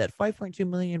submitted that 5.2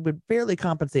 million would barely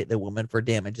compensate the woman for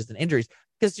damages and injuries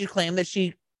because she claimed that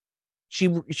she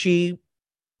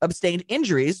abstained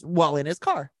injuries while in his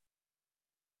car.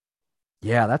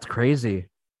 Yeah, that's crazy.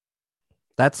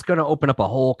 That's going to open up a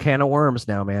whole can of worms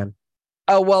now, man.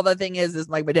 Oh, well, the thing is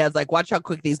like my dad's like, watch how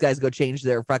quick these guys go change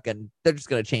their they're just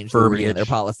going to change the wording in their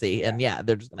policy. And yeah,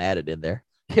 they're just going to add it in there.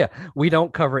 Yeah, we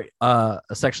don't cover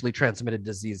sexually transmitted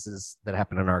diseases that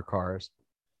happen in our cars.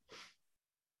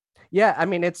 Yeah, I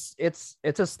mean it's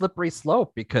a slippery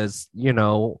slope because, you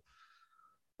know,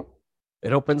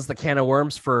 it opens the can of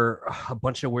worms for a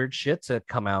bunch of weird shit to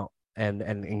come out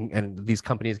and these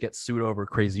companies get sued over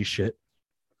crazy shit.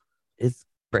 It's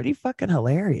pretty fucking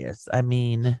hilarious. I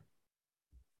mean,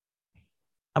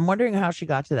 I'm wondering how she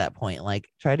got to that point. Like,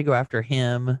 tried to go after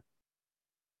him.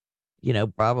 You know,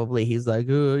 probably he's like,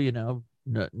 oh, you know,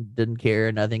 didn't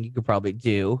care. Nothing you could probably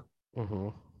do. Mm-hmm.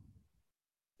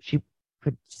 She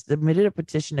submitted a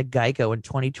petition to Geico in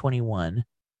 2021.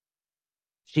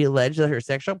 She alleged that her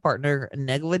sexual partner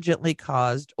negligently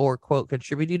caused or, quote,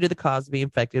 contributed to the cause of being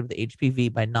infected with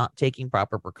HPV by not taking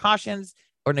proper precautions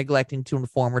or neglecting to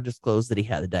inform or disclose that he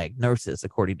had the diagnosis,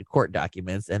 according to court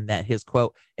documents, and that his,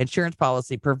 quote, insurance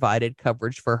policy provided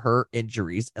coverage for her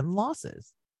injuries and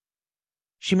losses.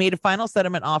 She made a final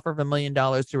settlement offer of $1 million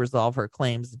to resolve her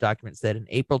claims, the document said. In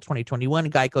April 2021,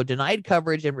 Geico denied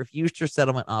coverage and refused her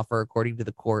settlement offer, according to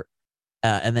the court,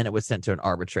 and then it was sent to an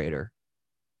arbitrator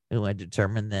who had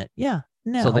determined that, yeah,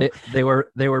 no. So they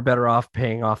were better off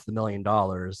paying off the $1 million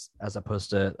as opposed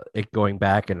to it going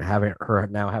back and having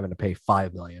to pay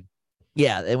 $5 million.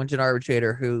 Yeah, they went to an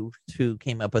arbitrator who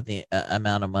came up with the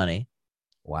amount of money.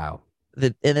 Wow.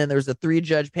 And then there's a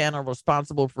 3-judge panel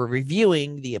responsible for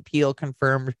reviewing the appeal,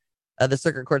 confirmed the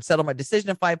circuit court settlement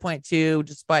decision of 5.2,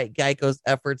 despite Geico's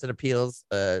efforts and appeals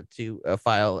to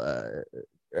file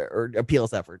or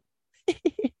appeals effort.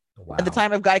 Wow. At the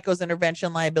time of Geico's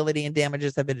intervention, liability and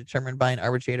damages have been determined by an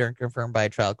arbitrator and confirmed by a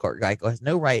trial court. Geico has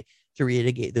no right to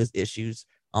relitigate those issues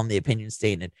on the opinion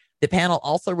stated. The panel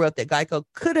also wrote that Geico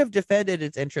could have defended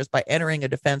its interest by entering a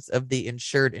defense of the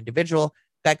insured individual.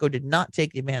 Geico did not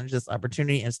take advantage of this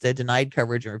opportunity, instead denied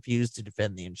coverage and refused to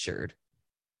defend the insured.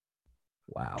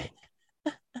 Wow.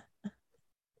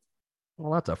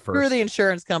 Well, that's a first. Screw the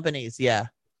insurance companies. Yeah,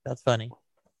 that's funny.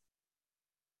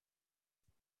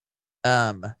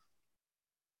 What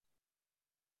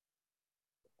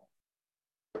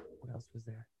else was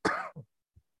there? I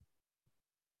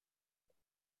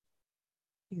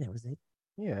think that was it.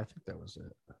 Yeah, I think that was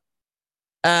it.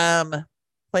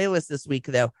 Playlist this week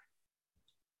though.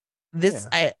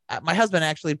 My husband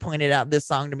actually pointed out this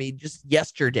song to me just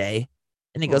yesterday,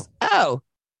 and he goes, "Oh,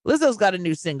 Lizzo's got a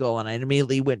new single," and I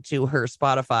immediately went to her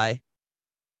Spotify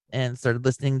and started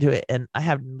listening to it, and I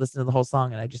haven't listened to the whole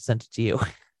song, and I just sent it to you.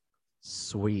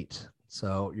 Sweet.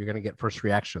 So you're gonna get first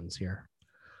reactions here.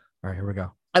 All right, here we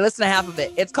go. I listened to half of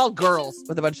it. It's called Girls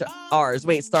with a bunch of R's.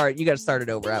 Wait, start. You got to start it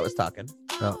over. I was talking.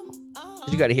 Oh,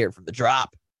 you got to hear it from the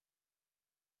drop.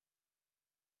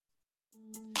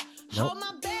 Nope.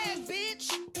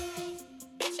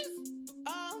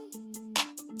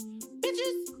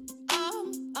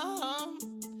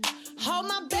 Hold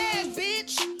my bag,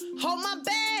 bitch. Hold my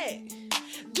bag.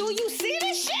 Do you see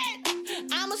this shit?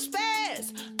 I'm a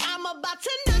spaz. I'm about to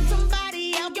knock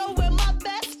somebody out. Yo, with my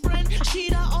best friend. She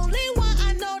the only one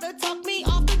I know to talk me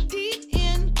off the deep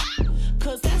end.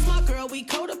 Cause that's my girl, we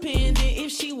codependent.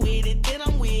 If she with it, then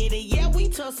I'm with it. Yeah, we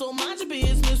tussle, mind your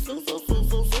business. So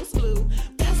slew.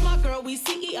 That's my girl, we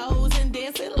CEOs and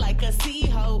dancing like a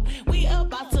C-ho. We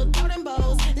about to throw them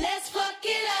bows. Let's fuck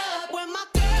it up. Where my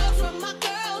girls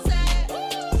at?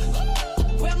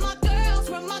 Where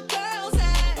my girls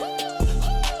at?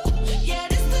 Yeah,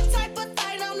 this the type of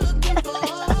fight I'm looking for.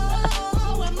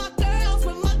 Where my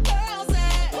girls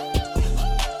at?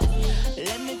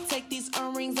 Let me take these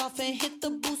earrings off and hit the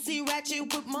boosie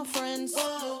ratchet with my friends.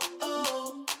 I'ma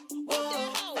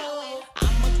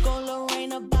go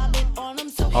Lorena Bobbitt on them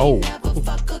so he never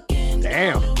fuck again.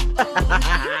 Damn. You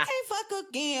can't fuck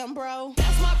again, bro.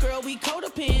 That's my girl, we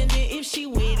codependent. If she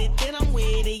with it, then I'm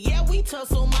with it. Yeah, we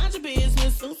tussle, mind your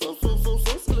business. So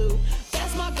slew.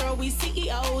 That's my girl, we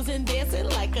CEOs and dancing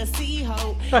like a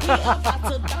C-ho. We about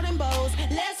to throw them bows.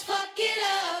 Let's fuck it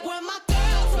up. Where my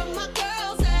girls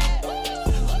at?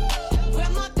 Where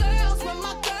my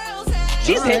girls at?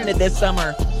 She's hitting it this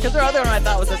summer. Because her other one I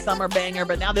thought was a summer banger,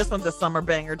 but now this one's a summer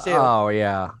banger too. Oh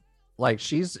yeah. Like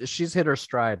she's hit her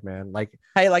stride, man. Like,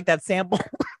 how you like that sample?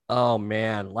 Oh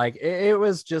man, like it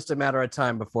was just a matter of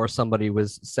time before somebody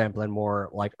was sampling more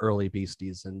like early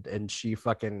Beasties, and she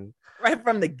fucking right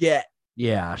from the get.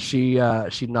 Yeah, she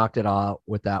knocked it out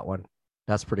with that one.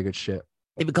 That's pretty good shit.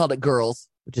 They even called it Girls,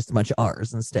 with just a bunch of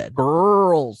R's instead.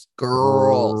 Girls,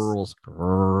 Girls. girls,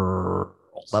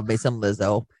 girls. Love me some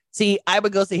Lizzo. See, I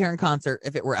would go see her in concert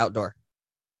if it were outdoor.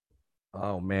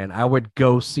 Oh man, I would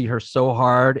go see her so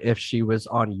hard if she was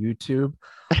on YouTube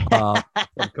from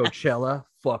Coachella.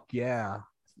 Fuck yeah.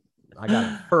 I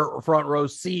got a front row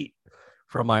seat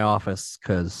from my office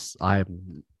because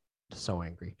I'm so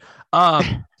angry.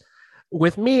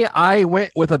 With me, I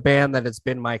went with a band that has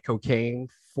been my cocaine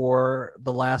for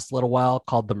the last little while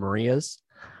called the Marias.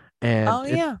 And Oh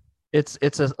yeah. it's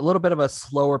a little bit of a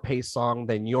slower pace song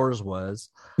than yours was.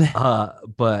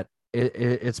 But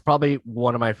it's probably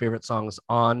one of my favorite songs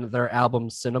on their album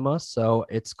Cinema. So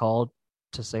it's called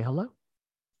To Say Hello.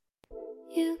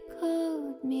 You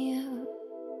called me up.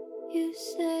 You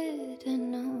said I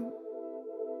know.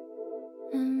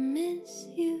 I miss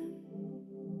you.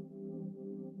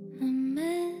 I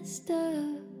messed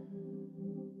up.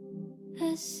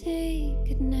 I say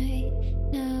goodnight.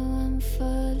 Now I'm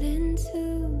falling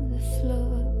to the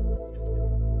floor.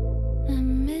 I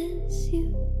miss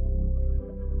you.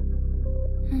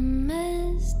 I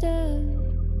messed up.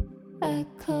 I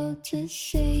called to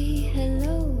say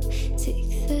hello.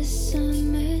 Take the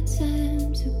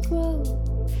summertime to grow.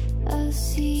 I'll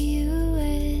see you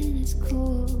when it's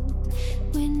cold.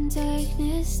 When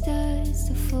darkness starts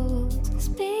to fold. 'Cause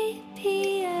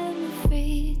baby, I'm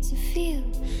afraid to feel.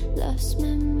 Lost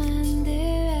my mind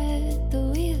there at the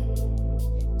wheel.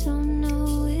 Don't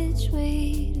know which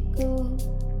way to go.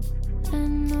 I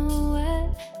know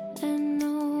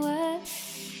why.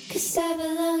 'Cause I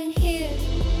belong in here.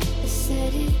 I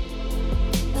said it.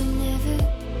 I'll never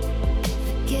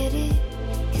forget it.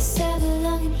 'Cause I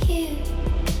belong in here.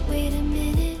 Wait a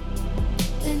minute.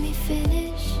 Let me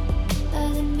finish.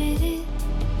 I'll admit it.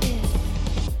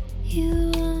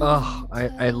 Yeah. Oh,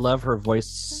 I love her voice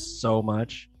so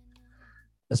much.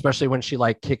 Especially when she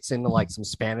like kicks into like some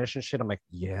Spanish and shit. I'm like,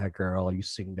 yeah, girl, you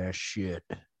sing that shit.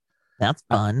 That's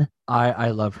fun. I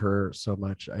love her so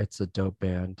much. It's a dope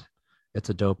band. It's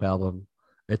a dope album.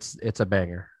 It's a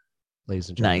banger, ladies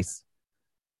and gentlemen. Nice.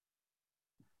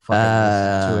 Fucking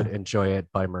listen to it, enjoy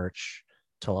it, buy merch,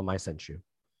 tell them I sent you.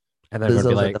 And then I'm gonna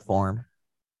be Lizzo's at like, the form.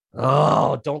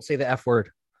 oh, don't say the F word.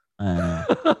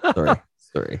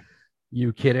 Sorry.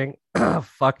 You kidding?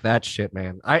 Fuck that shit,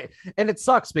 man. And it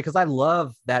sucks because I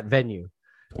love that venue.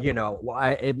 You know,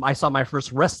 I saw my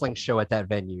first wrestling show at that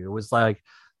venue. It was like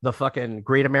the fucking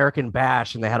Great American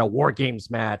Bash, and they had a War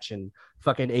Games match and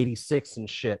fucking 86 and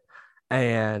shit.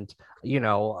 And you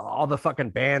know, all the fucking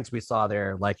bands we saw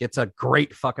there, like it's a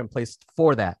great fucking place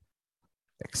for that.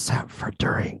 Except for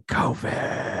during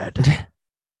COVID.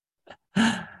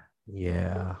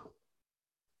 Yeah.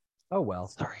 Oh well.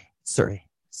 Sorry. Sorry.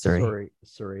 Sounds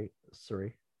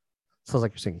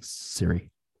like you're saying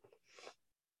Siri.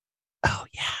 Oh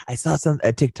yeah, I saw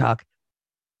a TikTok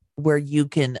where you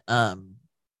can I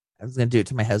was gonna do it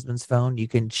to my husband's phone. You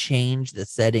can change the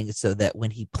settings so that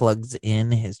when he plugs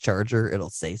in his charger,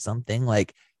 it'll say something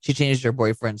like she changed her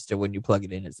boyfriend's to when you plug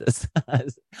it in, it says,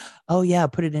 "Oh yeah,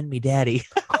 put it in me, daddy."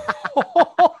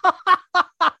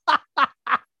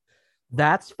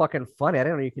 That's fucking funny. I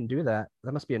didn't know you can do that.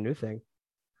 That must be a new thing.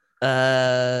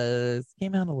 It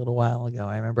came out a little while ago.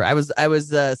 I remember I was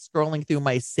scrolling through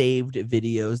my saved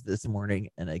videos this morning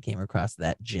and I came across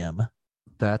that gem.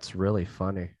 That's really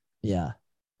funny. Yeah.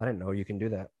 I didn't know you can do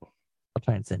that. I'll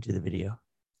try and send you the video.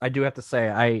 I do have to say,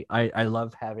 I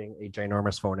love having a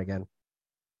ginormous phone again.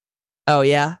 Oh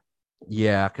yeah?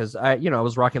 Yeah, because I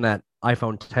was rocking that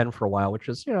iPhone 10 for a while, which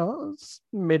is,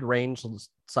 mid-range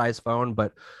size phone,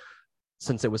 but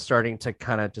since it was starting to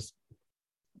kind of just,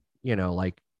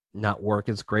 like not work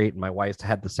as great, and my wife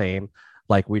had the same,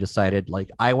 like we decided,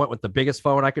 like I went with the biggest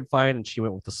phone I could find, and she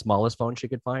went with the smallest phone she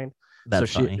could find.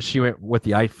 That's so she went with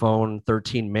the iPhone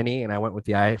 13 mini, and I went with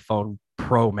the iPhone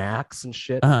Pro Max and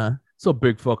shit. Uh-huh. It's a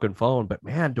big fucking phone, but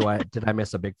man, did I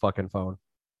miss a big fucking phone?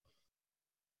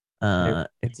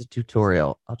 It's a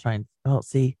tutorial. I'll try and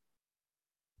see.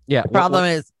 Yeah. The problem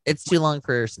is it's too long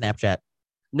for Snapchat.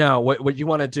 No, what you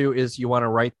want to do is you want to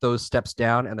write those steps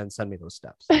down and then send me those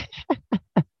steps.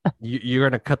 You're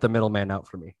gonna cut the middleman out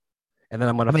for me, and then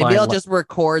I'm gonna maybe I'll just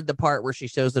record the part where she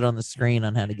shows it on the screen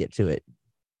on how to get to it.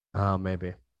 Oh,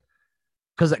 maybe.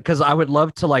 Because I would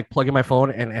love to like plug in my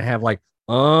phone and have like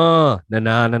na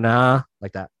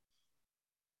like that.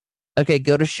 Okay,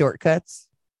 go to shortcuts.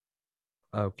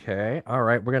 Okay, all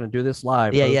right, we're gonna do this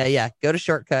live. Yeah. Go to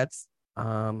shortcuts.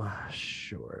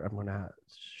 Sure. I'm gonna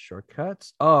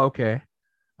shortcuts. Oh, okay.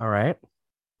 All right.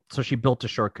 So she built a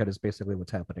shortcut is basically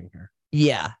what's happening here.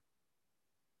 Yeah.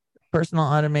 personal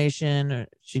automation.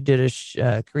 She did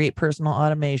a create personal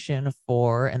automation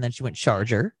for, and then she went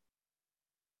charger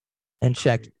and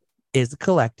checked is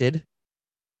collected. You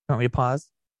want me to pause?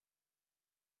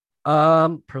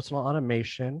 Personal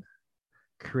automation,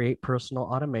 create personal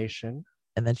automation.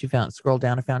 And then she scroll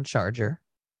down and found charger.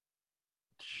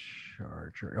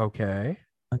 Charger. Okay.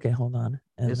 Okay, hold on.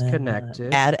 And Is then,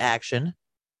 connected. Add action.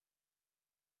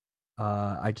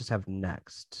 I just have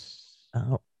next.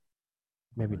 Oh,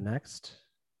 maybe next.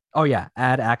 Oh yeah,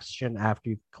 add action after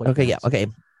you click. Okay, next. yeah, okay.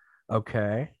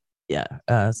 Okay.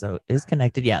 Yeah. So is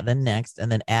connected. Yeah, then next,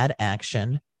 and then add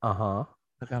action. Uh-huh.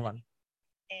 Okay, hold on.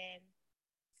 In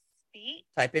speak.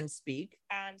 Type in speak.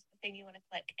 And the thing you want to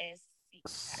click is speak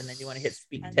text. And then you want to hit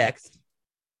speak And text.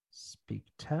 Speak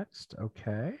text.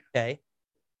 Okay. Okay.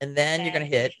 And then you're gonna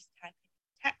hit just type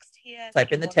in text here.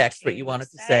 type in the text what you want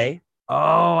it to say.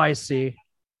 Oh, I see.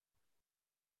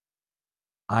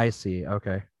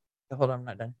 Okay. Hold on, I'm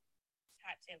not done.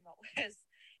 Typed in what was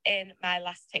in my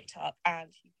last TikTok, and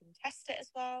you can test it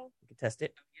as well. You can test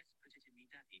it.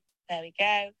 There we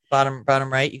go.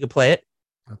 Bottom right, you can play it.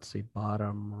 Let's see.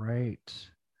 Bottom right.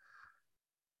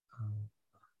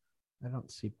 I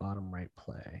don't see bottom right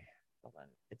play. Hold on.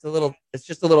 It's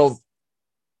just a little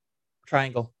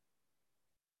triangle.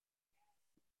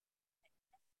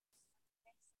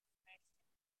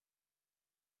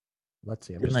 Let's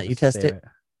see. I'm Didn't just let gonna you test save it?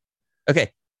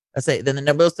 Okay. Let's say then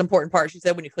the most important part she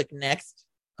said when you click next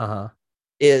Uh-huh.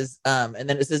 is and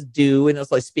then it says do and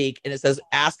it's like speak and it says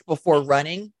ask before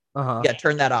running. Uh-huh. Yeah,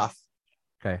 turn that off.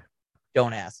 Okay.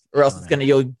 Don't ask. Or else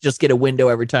you'll just get a window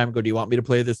every time. Go, do you want me to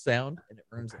play this sound? And it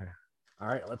ruins it. All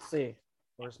right, let's see.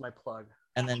 Where's my plug?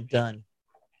 And then done.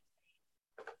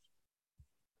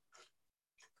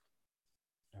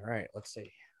 All right, let's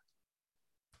see.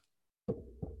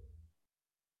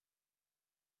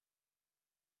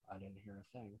 I didn't hear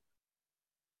a thing.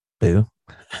 Boo.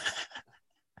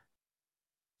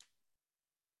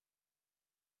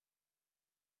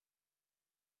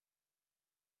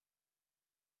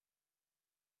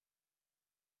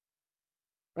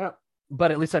 Well,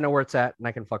 but at least I know where it's at and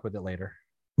I can fuck with it later.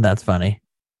 That's funny.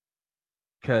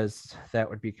 Because that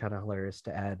would be kind of hilarious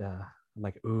to add. I'm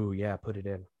like, ooh, yeah, put it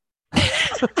in.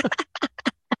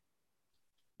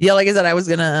 Yeah, like I said, I was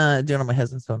gonna do it on my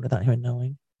husband's phone without him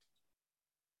knowing.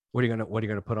 What are you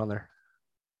gonna put on there?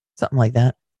 Something like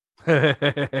that.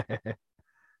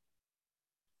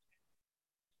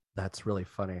 That's really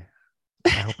funny. I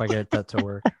hope I get that to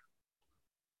work.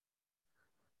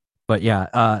 But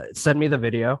yeah, send me the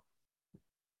video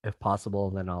if possible,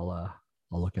 then I'll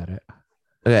look at it.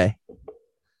 Okay.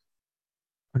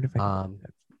 Wonder if I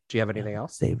do you have anything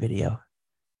else? Save video.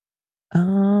 I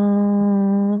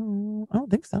don't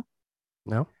think so.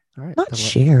 No? All right. Not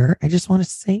share. I just want to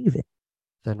save it.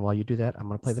 Then while you do that, I'm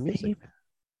gonna play the music. Save.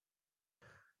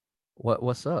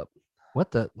 What's up?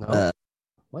 What the no?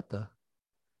 What the? No.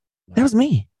 That was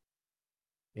me.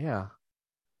 Yeah.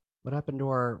 What happened to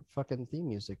our fucking theme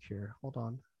music here? Hold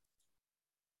on.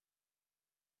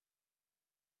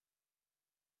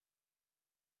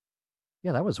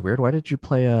 Yeah, that was weird. Why did it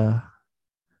play an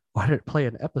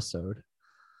episode?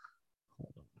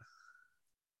 Hold on.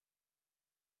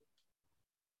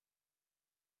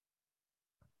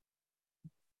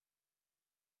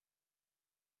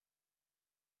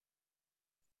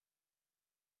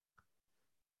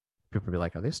 People will be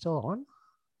like, are they still on?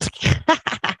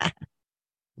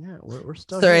 Yeah, we're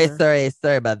still here.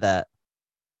 Sorry about that.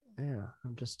 Yeah,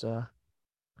 I'm just I'm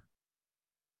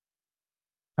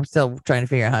still trying to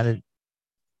figure out how to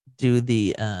do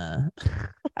the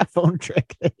phone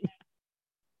trick thing.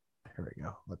 Here we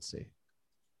go. Let's see.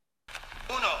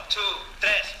 1, 2, 3,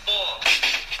 4.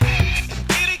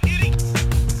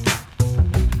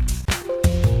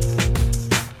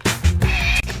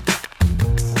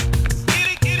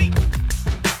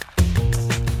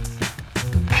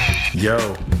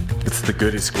 Yo, it's the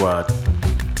Goody Squad.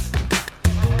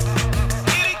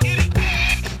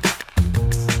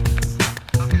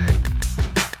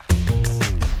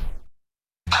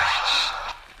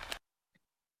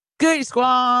 Goody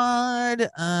Squad.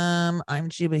 I'm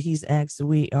Chiba. He's X.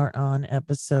 We are on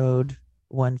episode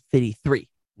 153.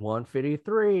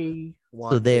 153.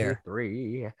 So there.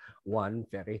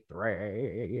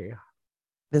 153.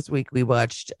 This week we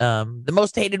watched The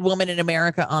Most Hated Woman in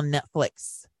America on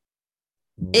Netflix.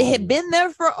 It had been there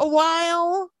for a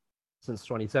while. Since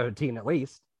 2017, at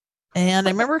least. And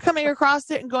I remember coming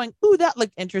across it and going, ooh, that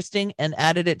looked interesting, and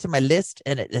added it to my list,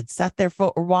 and it sat there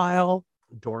for a while.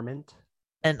 Dormant.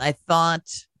 And I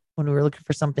thought when we were looking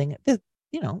for something,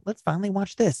 let's finally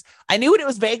watch this. I knew what it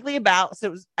was vaguely about.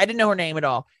 So I didn't know her name at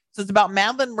all. So it's about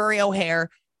Madeline Murray O'Hare.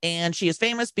 and she is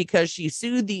famous because she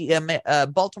sued the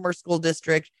Baltimore school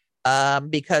district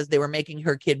because they were making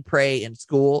her kid pray in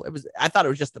school. I thought it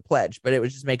was just the pledge, but it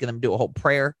was just making them do a whole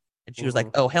prayer, and she was like,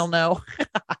 "Oh hell no!"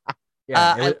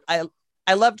 Yeah,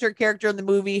 I loved her character in the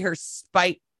movie, her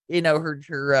spite,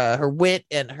 her wit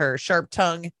and her sharp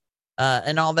tongue,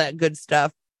 and all that good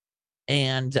stuff.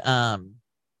 And I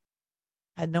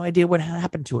had no idea what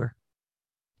happened to her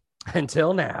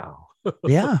until now.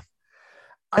 Yeah,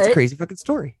 that's a crazy fucking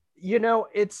story.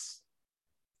 It's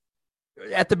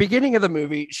at the beginning of the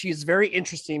movie. She's very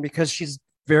interesting because she's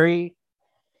very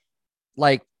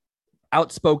like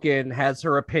outspoken, has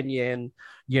her opinion.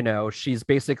 She's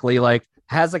basically like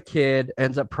has a kid,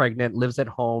 ends up pregnant, lives at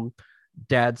home.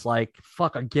 Dad's like,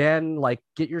 fuck again, like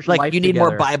get your life you need together.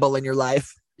 more Bible in your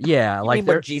life. Yeah, you like need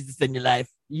more Jesus in your life.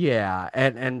 Yeah,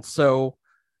 and so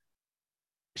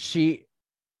she's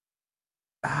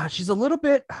a little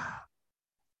bit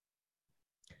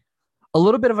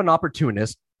of an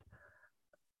opportunist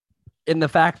in the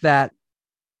fact that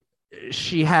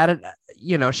she had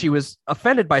she was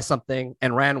offended by something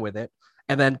and ran with it,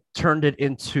 and then turned it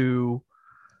into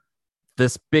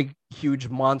this big huge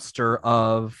monster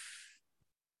of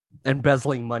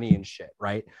embezzling money and shit,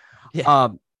 right? Yeah.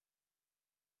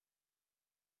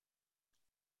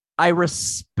 I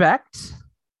respect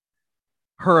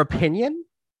her opinion,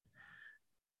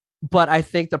 but I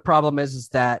think the problem is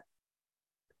that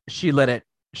she let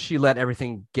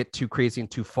everything get too crazy and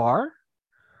too far.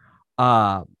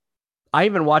 I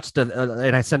even watched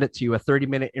and I sent it to you, a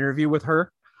 30-minute interview with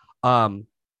her,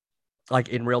 like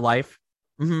in real life,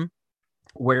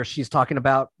 where she's talking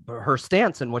about her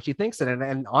stance and what she thinks.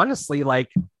 And honestly,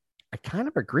 like, I kind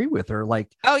of agree with her. Like,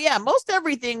 oh yeah, most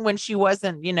everything when she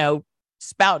wasn't,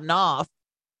 spouting off,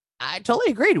 I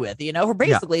totally agreed with. Her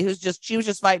basically she was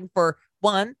just fighting for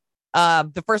one,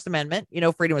 the First Amendment,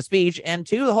 freedom of speech, and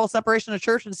two, the whole separation of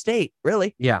church and state.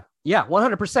 Really? Yeah,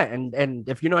 100%. And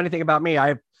if you know anything about me,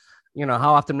 how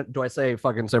often do I say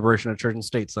fucking separation of church and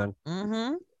state, son?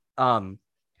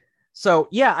 So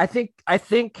yeah, I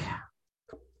think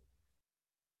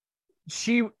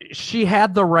she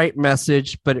had the right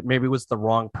message, but it maybe was the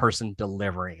wrong person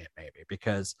delivering it, maybe,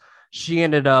 because she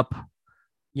ended up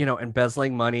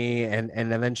embezzling money, and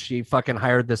then she fucking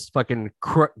hired this fucking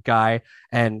crook guy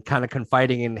and kind of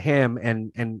confiding in him,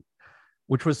 and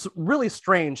which was really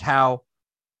strange how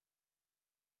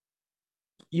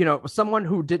someone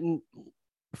who didn't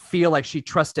feel like she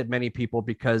trusted many people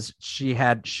because she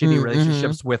had shitty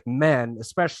relationships with men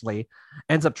especially,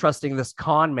 ends up trusting this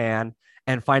con man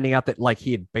and finding out that like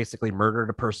he had basically murdered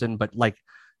a person, but like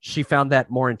she found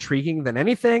that more intriguing than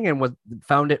anything, and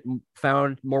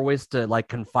found more ways to like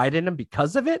confide in him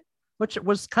because of it, which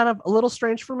was kind of a little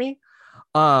strange for me,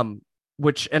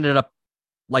 which ended up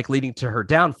like leading to her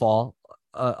downfall,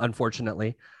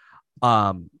 unfortunately.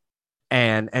 And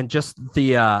just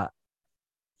the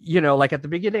like at the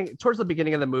beginning, towards the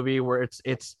beginning of the movie, where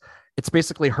it's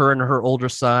basically her and her older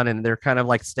son, and they're kind of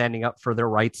like standing up for their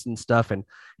rights and stuff, and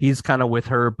he's kind of with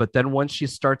her. But then once she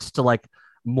starts to like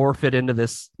morph it into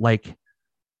this like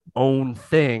own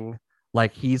thing,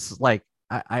 like he's like,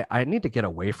 I need to get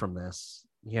away from this,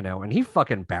 and he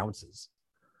fucking bounces.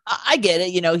 I get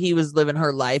it. He was living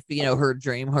her life, her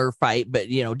dream, her fight, but,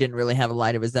 didn't really have a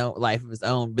life of his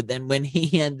own. But then when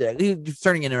he was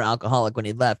turning into an alcoholic when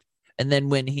he left. And then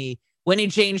when he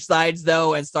changed sides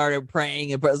though, and started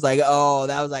praying, it was like, oh,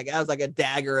 that was like a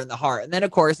dagger in the heart. And then of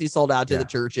course he sold out to the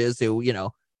churches who,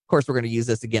 of course we're going to use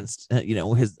this against,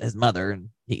 his mother, and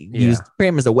he used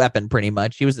him as a weapon pretty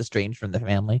much. He was estranged from the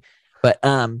family. But,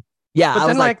 yeah, but I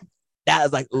was like, that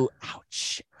was like, ooh,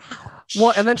 ouch.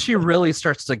 Well, and then she really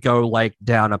starts to go like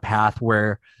down a path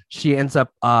where she ends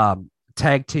up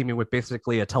tag teaming with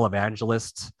basically a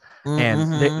televangelist,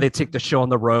 and they take the show on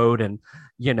the road, and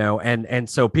and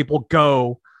so people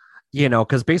go,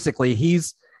 because basically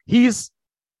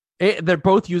they're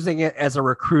both using it as a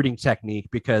recruiting technique,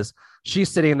 because she's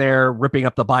sitting there ripping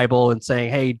up the Bible and saying,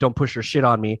 hey, don't push your shit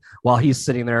on me, while he's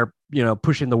sitting there,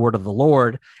 pushing the word of the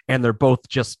Lord, and they're both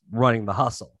just running the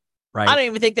hustle. Right. I don't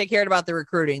even think they cared about the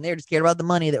recruiting. They just cared about the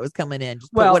money that was coming in.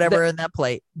 Just put whatever in that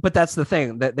plate. But that's the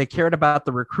thing, that they cared about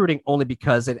the recruiting only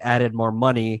because it added more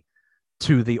money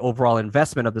to the overall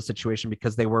investment of the situation,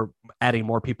 because they were adding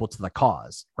more people to the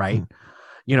cause. Right.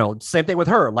 Same thing with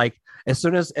her. Like as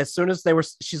soon as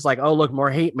she's like, oh, look,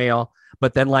 more hate mail.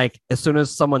 But then like, as soon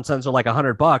as someone sends her like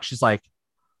 $100, she's like,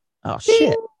 oh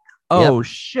shit. Oh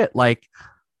shit. Like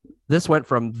this went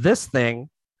from this thing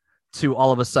to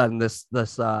all of a sudden this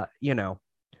well,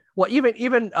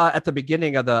 even at the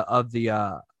beginning of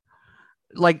the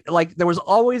like there was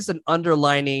always an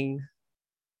underlining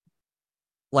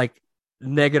like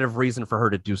negative reason for her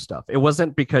to do stuff. It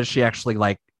wasn't because she actually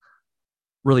like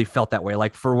really felt that way.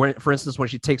 Like for instance, when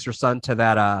she takes her son to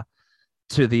that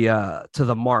to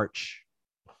the march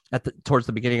towards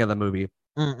the beginning of the movie,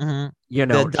 you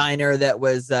know, the diner that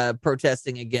was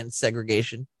protesting against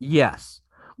segregation. Yes,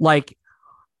 like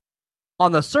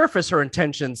on the surface, her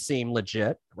intentions seem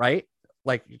legit, right?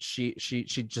 Like she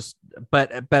just,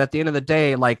 but at the end of the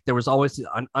day, like there was always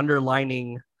an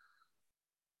underlining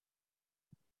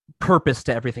purpose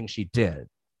to everything she did,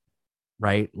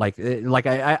 right? Like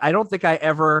I don't think I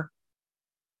ever,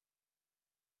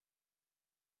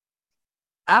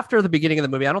 after the beginning of the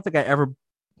movie, I don't think I ever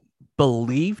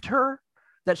believed her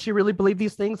that she really believed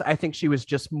these things. I think she was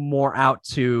just more out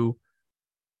to,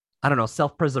 I don't know,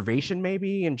 self-preservation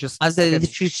maybe, and just I said, you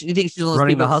think she's one of those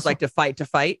running people the who just hustle? like to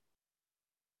fight?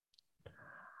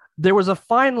 There was a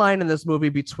fine line in this movie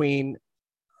between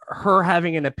her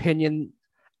having an opinion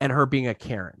and her being a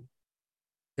Karen,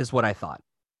 is what I thought.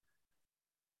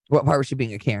 What part was she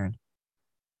being a Karen?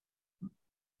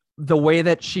 The way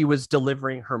that she was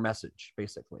delivering her message,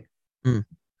 basically. Mm.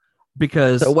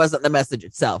 Because So it wasn't the message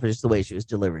itself, it's just the way she was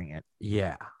delivering it.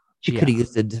 yeah. She could have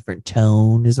used a different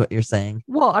tone, is what you're saying.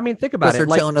 Well, I mean, think about Was it. her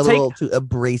Like, tone a little too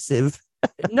abrasive?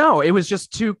 No, it was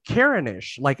just too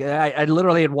Karen-ish. Like I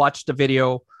literally had watched a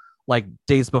video like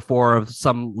days before of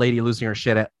some lady losing her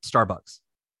shit at Starbucks.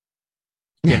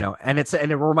 You know, and it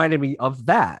reminded me of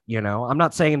that. You know, I'm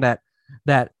not saying that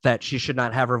she should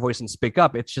not have her voice and speak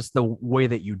up. It's just the way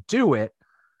that you do it,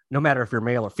 no matter if you're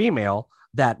male or female,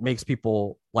 that makes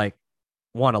people like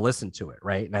want to listen to it,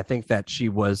 right? And I think that she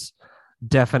was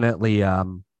definitely a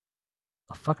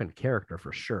fucking character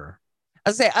for sure.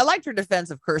 I say I liked her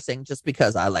defense of cursing just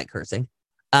because I like cursing.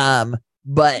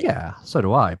 But yeah, so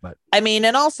do I. But I mean,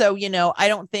 and also, you know, I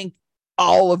don't think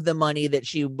all of the money that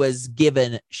she was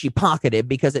given, she pocketed,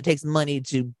 because it takes money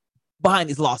to behind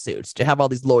these lawsuits, to have all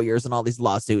these lawyers and all these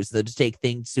lawsuits that to take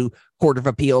things to Court of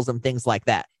Appeals and things like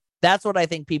that. That's what I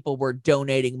think people were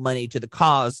donating money to the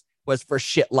cause, was for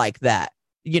shit like that.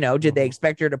 You know, did they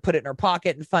expect her to put it in her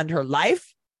pocket and fund her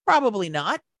life? Probably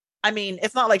not. I mean,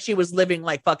 it's not like she was living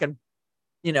like fucking,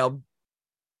 you know,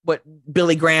 what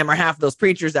Billy Graham or half of those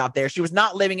preachers out there. She was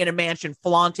not living in a mansion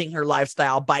flaunting her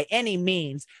lifestyle by any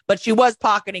means, but she was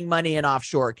pocketing money in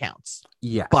offshore accounts.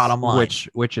 Yeah, bottom line,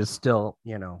 which is still,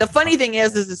 you know, the funny thing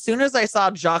is as soon as I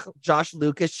saw Josh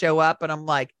Lucas show up, and I'm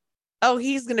like, oh,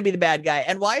 he's going to be the bad guy.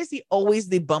 And why is he always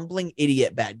the bumbling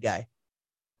idiot bad guy?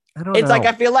 I don't know. Like,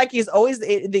 I feel like he's always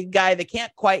the guy that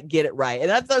can't quite get it right. And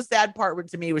that's the sad part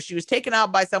to me, was she was taken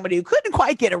out by somebody who couldn't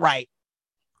quite get it right.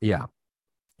 Yeah.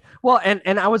 Well,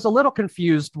 and I was a little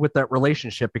confused with that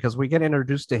relationship, because we get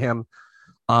introduced to him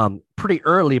pretty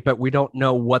early, but we don't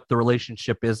know what the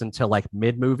relationship is until like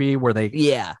mid-movie, where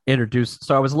they introduce.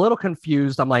 So I was a little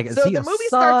confused. I'm like, is he the a movie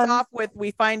son? starts off with,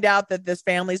 we find out that this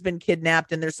family's been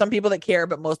kidnapped, and there's some people that care,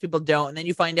 but most people don't. And then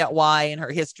you find out why and her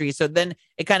history. So then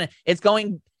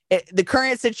the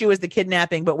current situ is the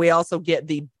kidnapping, but we also get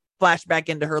the flashback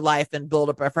into her life and build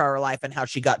up of her life and how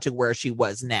she got to where she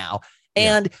was now.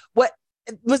 And what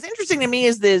was interesting to me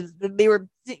is they were,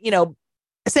 you know,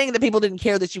 saying that people didn't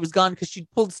care that she was gone because she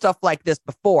pulled stuff like this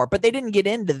before, but they didn't get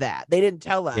into that. They didn't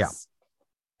tell us. Yeah.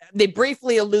 They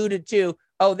briefly alluded to,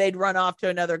 oh, they'd run off to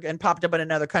another and popped up in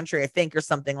another country, I think, or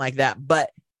something like that.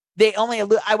 But they only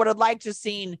I would have liked to have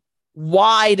seen,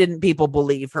 why didn't people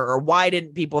believe her, or why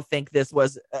didn't people think this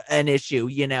was an issue,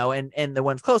 you know, and the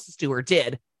ones closest to her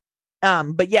did.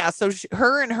 But yeah, so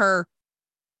her and her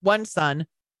one son,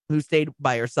 who stayed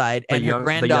by her side, and her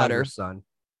granddaughter, son,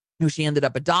 who she ended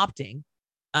up adopting,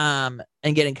 and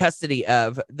getting custody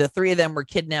of, the three of them were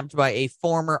kidnapped by a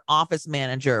former office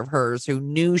manager of hers who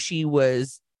knew she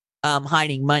was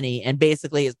hiding money, and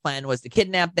basically his plan was to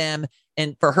kidnap them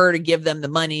and for her to give them the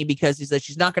money, because he said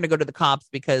she's not going to go to the cops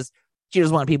because she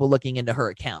doesn't want people looking into her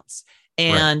accounts.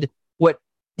 And what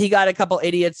he got a couple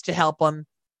idiots to help him,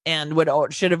 and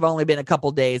what should have only been a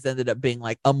couple days ended up being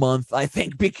like a month, I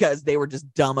think, because they were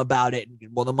just dumb about it.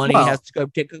 Well, the money has to go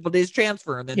take a couple days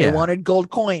transfer, and then they wanted gold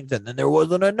coins, and then there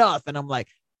wasn't enough. And I'm like,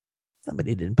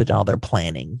 somebody didn't put all their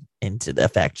planning into the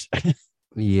effect.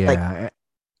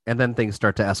 And then things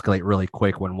start to escalate really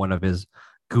quick when one of his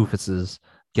goofuses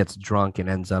gets drunk and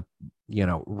ends up, you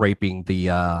know, raping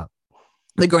the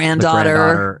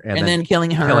granddaughter and then killing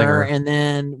her. And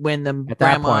then when the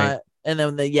grandma and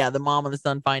then the mom and the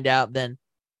son find out, then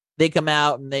they come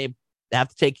out and they have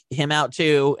to take him out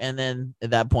too. And then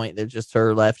at that point, there's just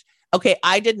her left. Okay,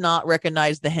 I did not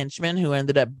recognize the henchman who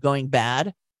ended up going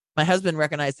bad. My husband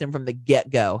recognized him from the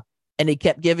get-go, and he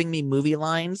kept giving me movie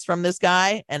lines from this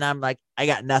guy, and I'm like, I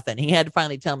got nothing. He had to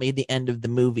finally tell me the end of the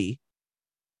movie.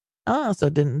 Oh, so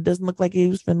it doesn't look like he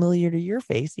was familiar to your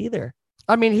face either.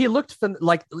 I mean, he looked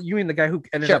like you mean the guy who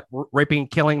ended Sure. up raping,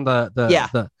 killing Yeah.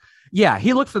 yeah,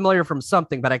 he looked familiar from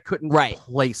something, but I couldn't Right.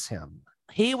 place him.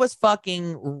 He was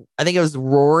fucking, I think it was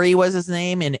Rory was his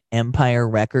name in Empire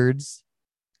Records.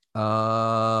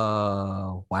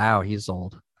 Oh, wow, he's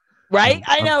old. Right?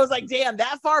 I know. It's like, damn,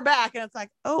 that far back. And it's like,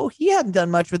 oh, he hadn't done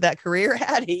much with that career,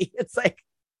 had he? It's like,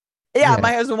 yeah,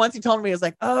 my husband, once he told me, he was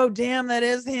like, oh, damn, that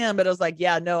is him. But I was like,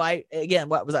 yeah, no,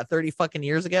 what was that, 30 fucking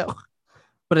years ago?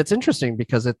 But it's interesting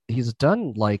because he's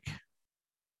done like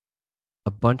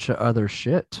a bunch of other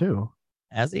shit too.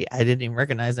 Has he? I didn't even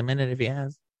recognize him in it if he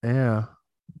has. Yeah.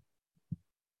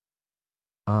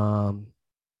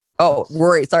 Oh,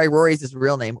 Rory. Sorry, Rory's his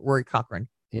real name. Rory Cochrane.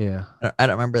 Yeah. I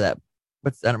don't remember that.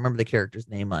 I don't remember the character's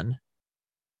name on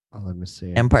let me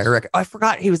see. Empire Records. Oh, I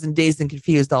forgot he was in Dazed and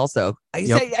Confused also. I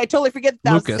totally forget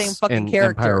that Lucas was the same fucking in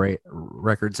character. Empire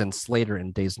Records and Slater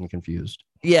in Dazed and Confused.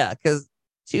 Yeah, because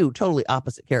two totally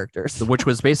opposite characters. Which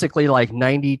was basically like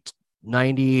 90,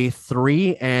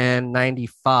 93 and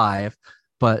 95,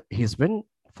 but he's been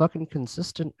fucking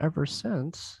consistent ever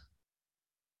since.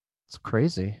 It's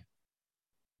crazy.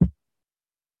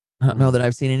 I don't know that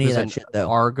I've seen any of that shit though.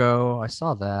 Argo, I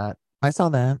saw that.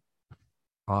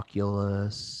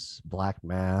 Oculus, Black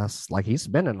Mass, like he's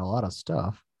been in a lot of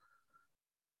stuff.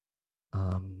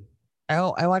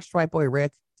 I watched White Boy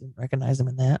Rick. Didn't recognize him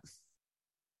in that.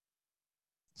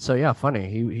 So yeah, funny.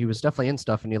 He was definitely in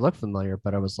stuff and he looked familiar,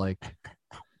 but I was like,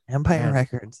 Empire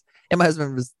Records. And my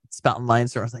husband was spouting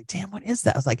lines, so I was like, damn, what is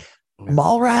that? I was like,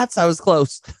 Mallrats. I was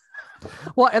close.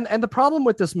 Well, and the problem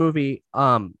with this movie,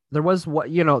 there was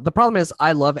the problem is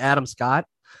I love Adam Scott,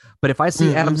 but if I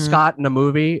see Adam Scott in a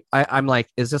movie, I'm like,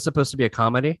 is this supposed to be a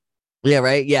comedy? Yeah,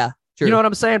 right. Yeah, true. You know what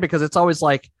I'm saying? Because it's always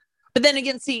like, but then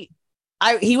again, see,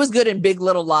 he was good in Big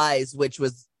Little Lies, which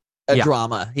was a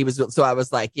drama. He was, so I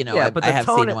was like, but I have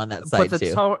seen him on that side but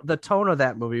too. The tone of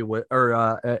that movie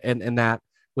and that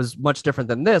was much different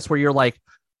than this, where you're like,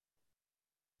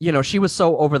 she was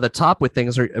so over the top with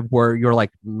things where you're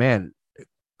like, man,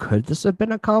 could this have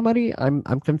been a comedy? I'm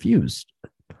confused.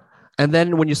 And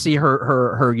then when you see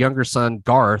her younger son,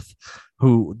 Garth,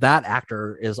 who that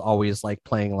actor is always like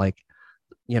playing like,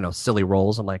 silly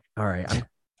roles. I'm like, all right, I'm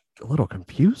a little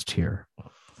confused here.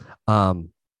 But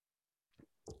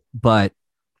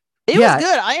it was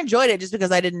good. I enjoyed it just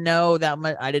because I didn't know that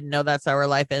much. I didn't know that's how her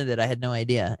life ended. I had no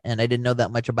idea. And I didn't know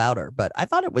that much about her, but I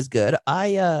thought it was good.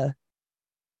 I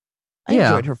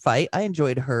enjoyed her fight. I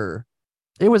enjoyed her.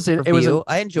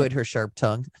 I enjoyed her sharp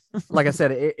tongue. Like I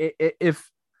said,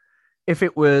 if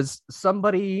it was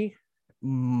somebody,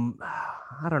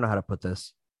 I don't know how to put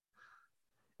this.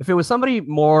 If it was somebody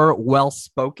more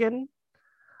well-spoken,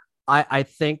 I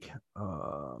think,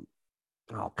 oh,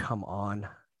 come on.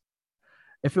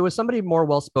 If it was somebody more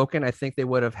well-spoken, I think they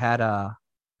would have had I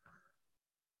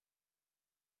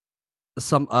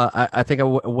think I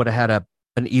would have had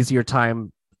an easier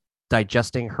time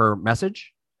digesting her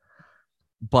message.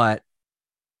 But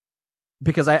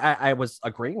because I was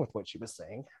agreeing with what she was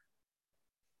saying.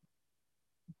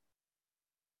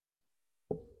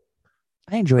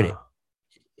 I enjoyed it.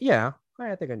 Yeah,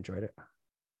 I think I enjoyed it.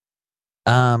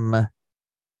 I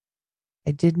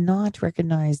did not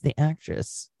recognize the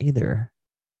actress either.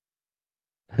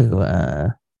 Who,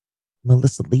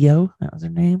 Melissa Leo, that was her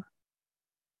name.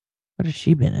 What has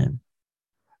she been in?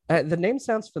 The name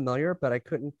sounds familiar, but I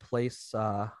couldn't place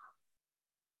what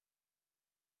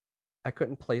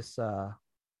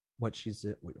she's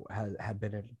had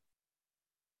been in.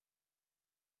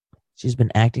 She's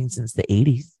been acting since the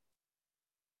 80s.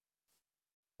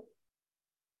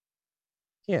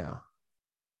 Yeah.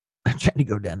 I'm trying to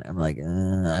go down. I'm like,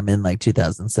 I'm in like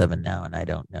 2007 now, and I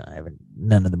don't know.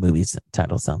 None of the movies'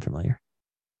 titles sound familiar.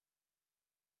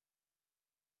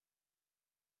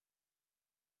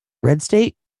 Red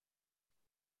State?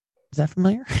 Is that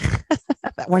familiar?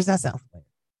 Why does that sound familiar?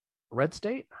 Red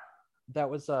State? That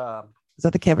was Is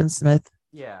that the Kevin Smith?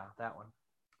 Yeah, that one.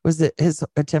 Was it his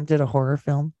attempt at a horror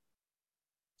film?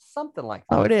 Something like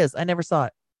that. Oh, it is. I never saw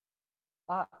it.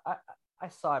 I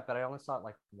saw it, but I only saw it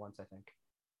like once, I think.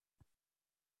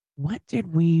 What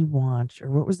did we watch?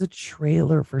 Or what was the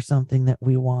trailer for something that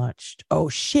we watched? Oh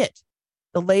shit.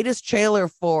 The latest trailer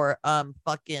for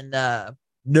fucking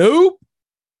Nope.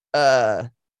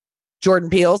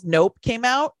 Jordan Peele's Nope came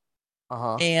out.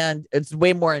 And it's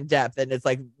way more in depth, and it's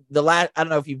like the last, I don't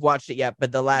know if you've watched it yet,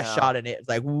 but the last shot in it is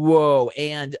like, whoa.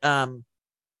 And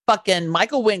fucking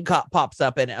Michael Wincott pops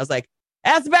up in it. I was like,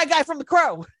 that's the bad guy from The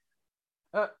Crow.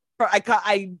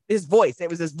 His voice. It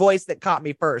was his voice that caught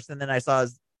me first, and then I saw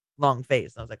his long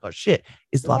face. I was like, oh shit,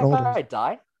 he's a lot older. Did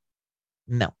die?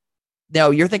 No.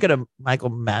 No, you're thinking of Michael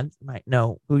Mad.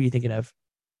 No, who are you thinking of?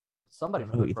 Somebody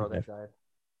Who from are the you Crow thinking that of?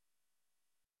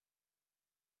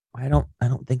 died. I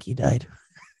don't think he died.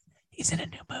 He's in a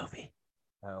new movie.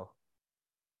 Oh.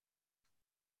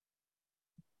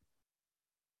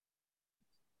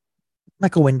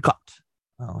 Michael Wincott.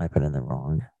 Oh, I put in the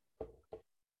wrong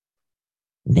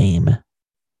name.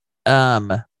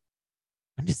 When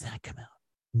does that come out?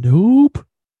 Nope.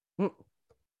 Mm.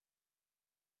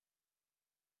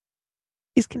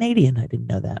 He's Canadian. I didn't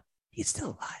know that. He's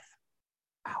still alive.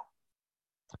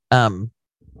 Wow.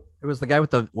 It was the guy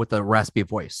with the raspy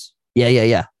voice.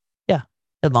 Yeah.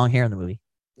 Had long hair in the movie.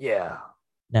 Yeah.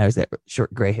 Now he's got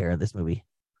short gray hair in this movie.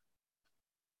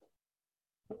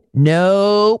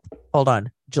 Nope. Hold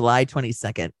on. July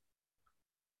 22nd.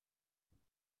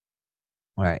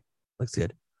 All right. Looks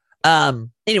good.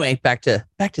 Anyway, back to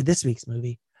this week's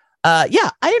movie. Yeah,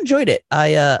 I enjoyed it.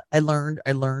 I learned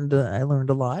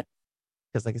a lot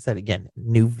because, like I said, again,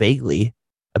 knew vaguely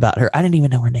about her. I didn't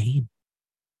even know her name.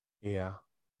 Yeah.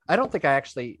 I don't think I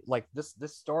actually like this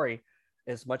story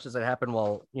as much as it happened,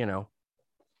 well,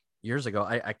 years ago.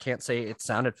 I can't say it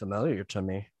sounded familiar to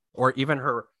me. Or even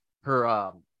her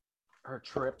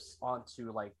trips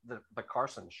onto like the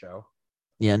Carson show.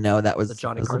 Yeah, no, that The was,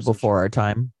 Johnny that was Carson before show. our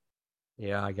time.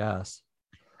 Yeah, I guess.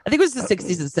 I think it was the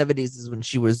 60s and 70s is when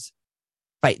she was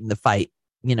fighting the fight,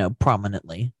 more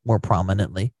prominently.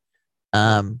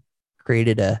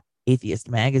 Created a atheist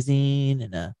magazine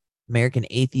and a American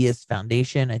Atheist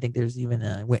Foundation. I think there's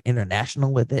even went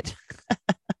international with it.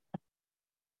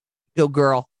 Go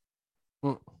girl.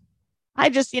 Mm. I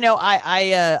just,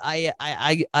 I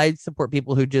support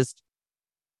people who just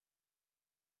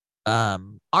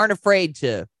aren't afraid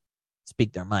to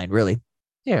speak their mind, really.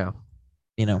 Yeah.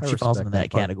 I She falls respect into that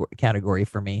part. category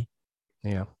for me.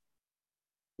 Yeah.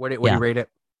 What do Yeah. you rate it?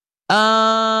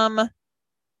 I'll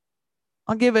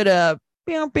give it a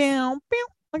I'll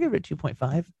give it a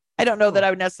 2.5. I don't know that I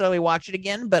would necessarily watch it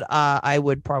again, but I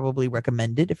would probably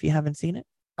recommend it if you haven't seen it.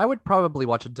 I would probably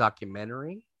watch a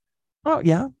documentary. Oh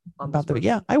yeah,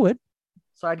 I would.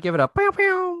 So I'd give it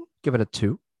give it a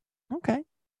 2. Okay.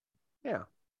 Yeah.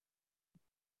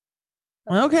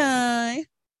 Okay.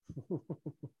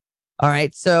 All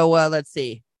right. So let's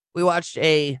see. We watched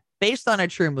based on a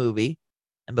true movie,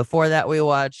 and before that we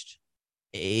watched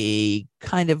a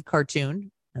kind of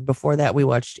cartoon, and before that we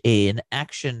watched an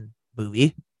action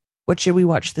movie. What should we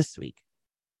watch this week?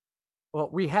 Well,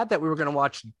 we had that we were going to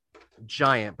watch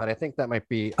Giant, but I think that might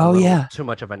be too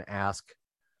much of an ask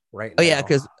right now. Oh yeah,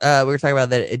 because we were talking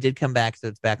about that it did come back, so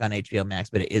it's back on HBO Max,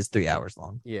 but it is 3 hours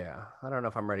long. Yeah, I don't know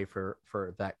if I'm ready for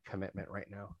that commitment right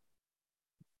now.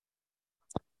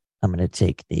 I'm gonna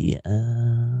take the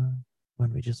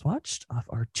one we just watched off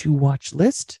our to watch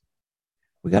list.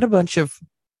 We got a bunch of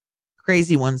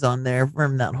crazy ones on there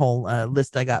from that whole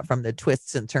list I got from the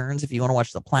twists and turns. If you want to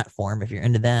watch the platform, if you're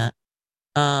into that,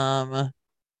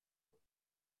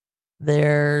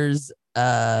 there's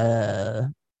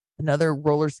another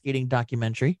roller skating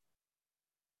documentary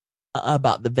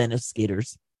about the Venice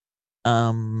skaters.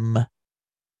 Funny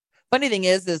thing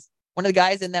is one of the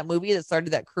guys in that movie that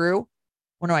started that crew,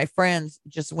 one of my friends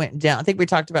just went down. I think we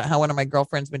talked about how one of my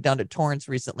girlfriends went down to Torrance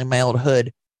recently, my old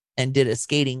hood, and did a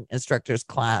skating instructor's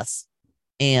class.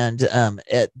 And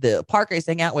at the park I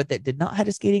sang out with that did not have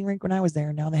a skating rink when I was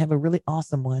there. Now they have a really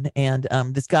awesome one. And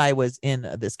this guy was in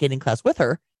the skating class with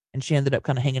her, and she ended up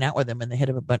kind of hanging out with him. And they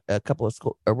hit up a couple of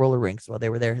roller rinks while they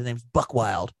were there. His name's Buck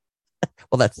Wild.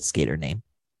 Well, that's a skater name.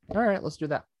 All right, let's do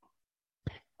that.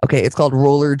 Okay, it's called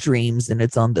Roller Dreams, and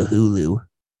it's on the Hulu.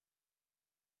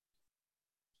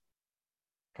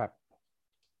 Okay.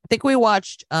 I think we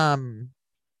watched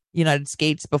United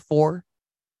Skates before,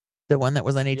 the one that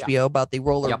was on HBO about the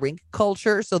roller rink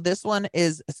culture. So this one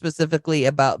is specifically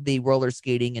about the roller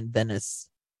skating in Venice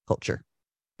culture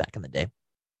back in the day.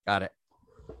 Got it.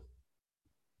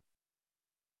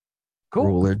 Cool.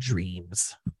 Roller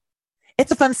Dreams.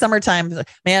 It's a fun summertime.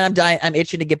 Man, I'm dying. I'm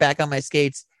itching to get back on my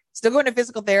skates. Still going to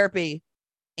physical therapy.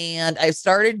 And I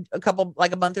started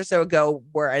a month or so ago,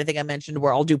 where I think I mentioned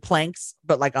where I'll do planks,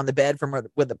 but like on the bed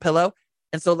with a pillow.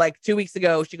 And so like 2 weeks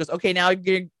ago, she goes, okay, now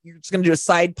you're just going to do a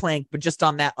side plank, but just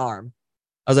on that arm.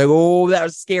 I was like, oh, that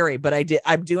was scary. But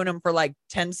I'm doing them for like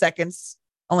 10 seconds,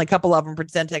 only a couple of them for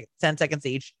 10 seconds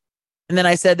each. And then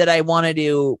I said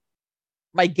that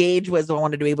my gauge was I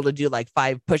wanted to be able to do like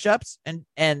 5 push-ups.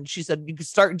 And she said, you could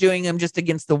start doing them just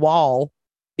against the wall,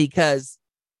 because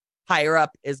higher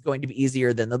up is going to be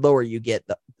easier than the lower you get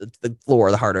the floor,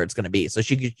 the harder it's going to be. So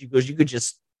she goes, you could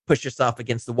just push yourself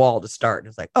against the wall to start. And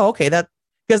it's like, oh, okay,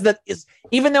 because that is,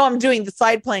 even though I'm doing the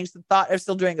side planks, the thought of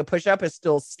still doing a push-up is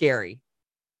still scary.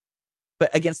 but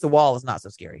against the wall is not so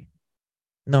scary.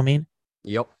 Know what I mean?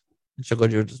 Yep. And she'll go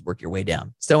just work your way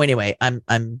down. So anyway, I'm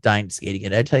dying to skate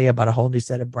again. I tell you about a whole new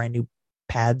set of brand new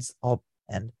pads, all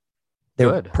and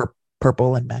they're Good.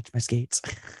 purple and match my skates.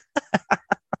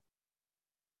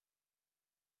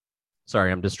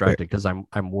 Sorry, I'm distracted because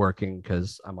I'm working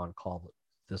because I'm on call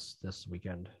this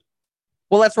weekend.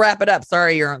 Well, let's wrap it up.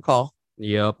 Sorry, you're on call.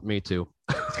 Yep, me too.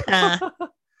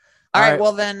 All right.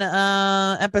 Well, then,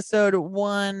 episode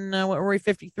 1. What were we?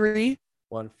 53.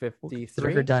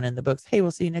 153. We're done in the books. Hey,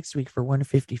 we'll see you next week for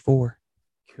 154.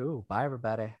 Cool. Bye,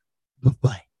 everybody.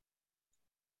 Bye.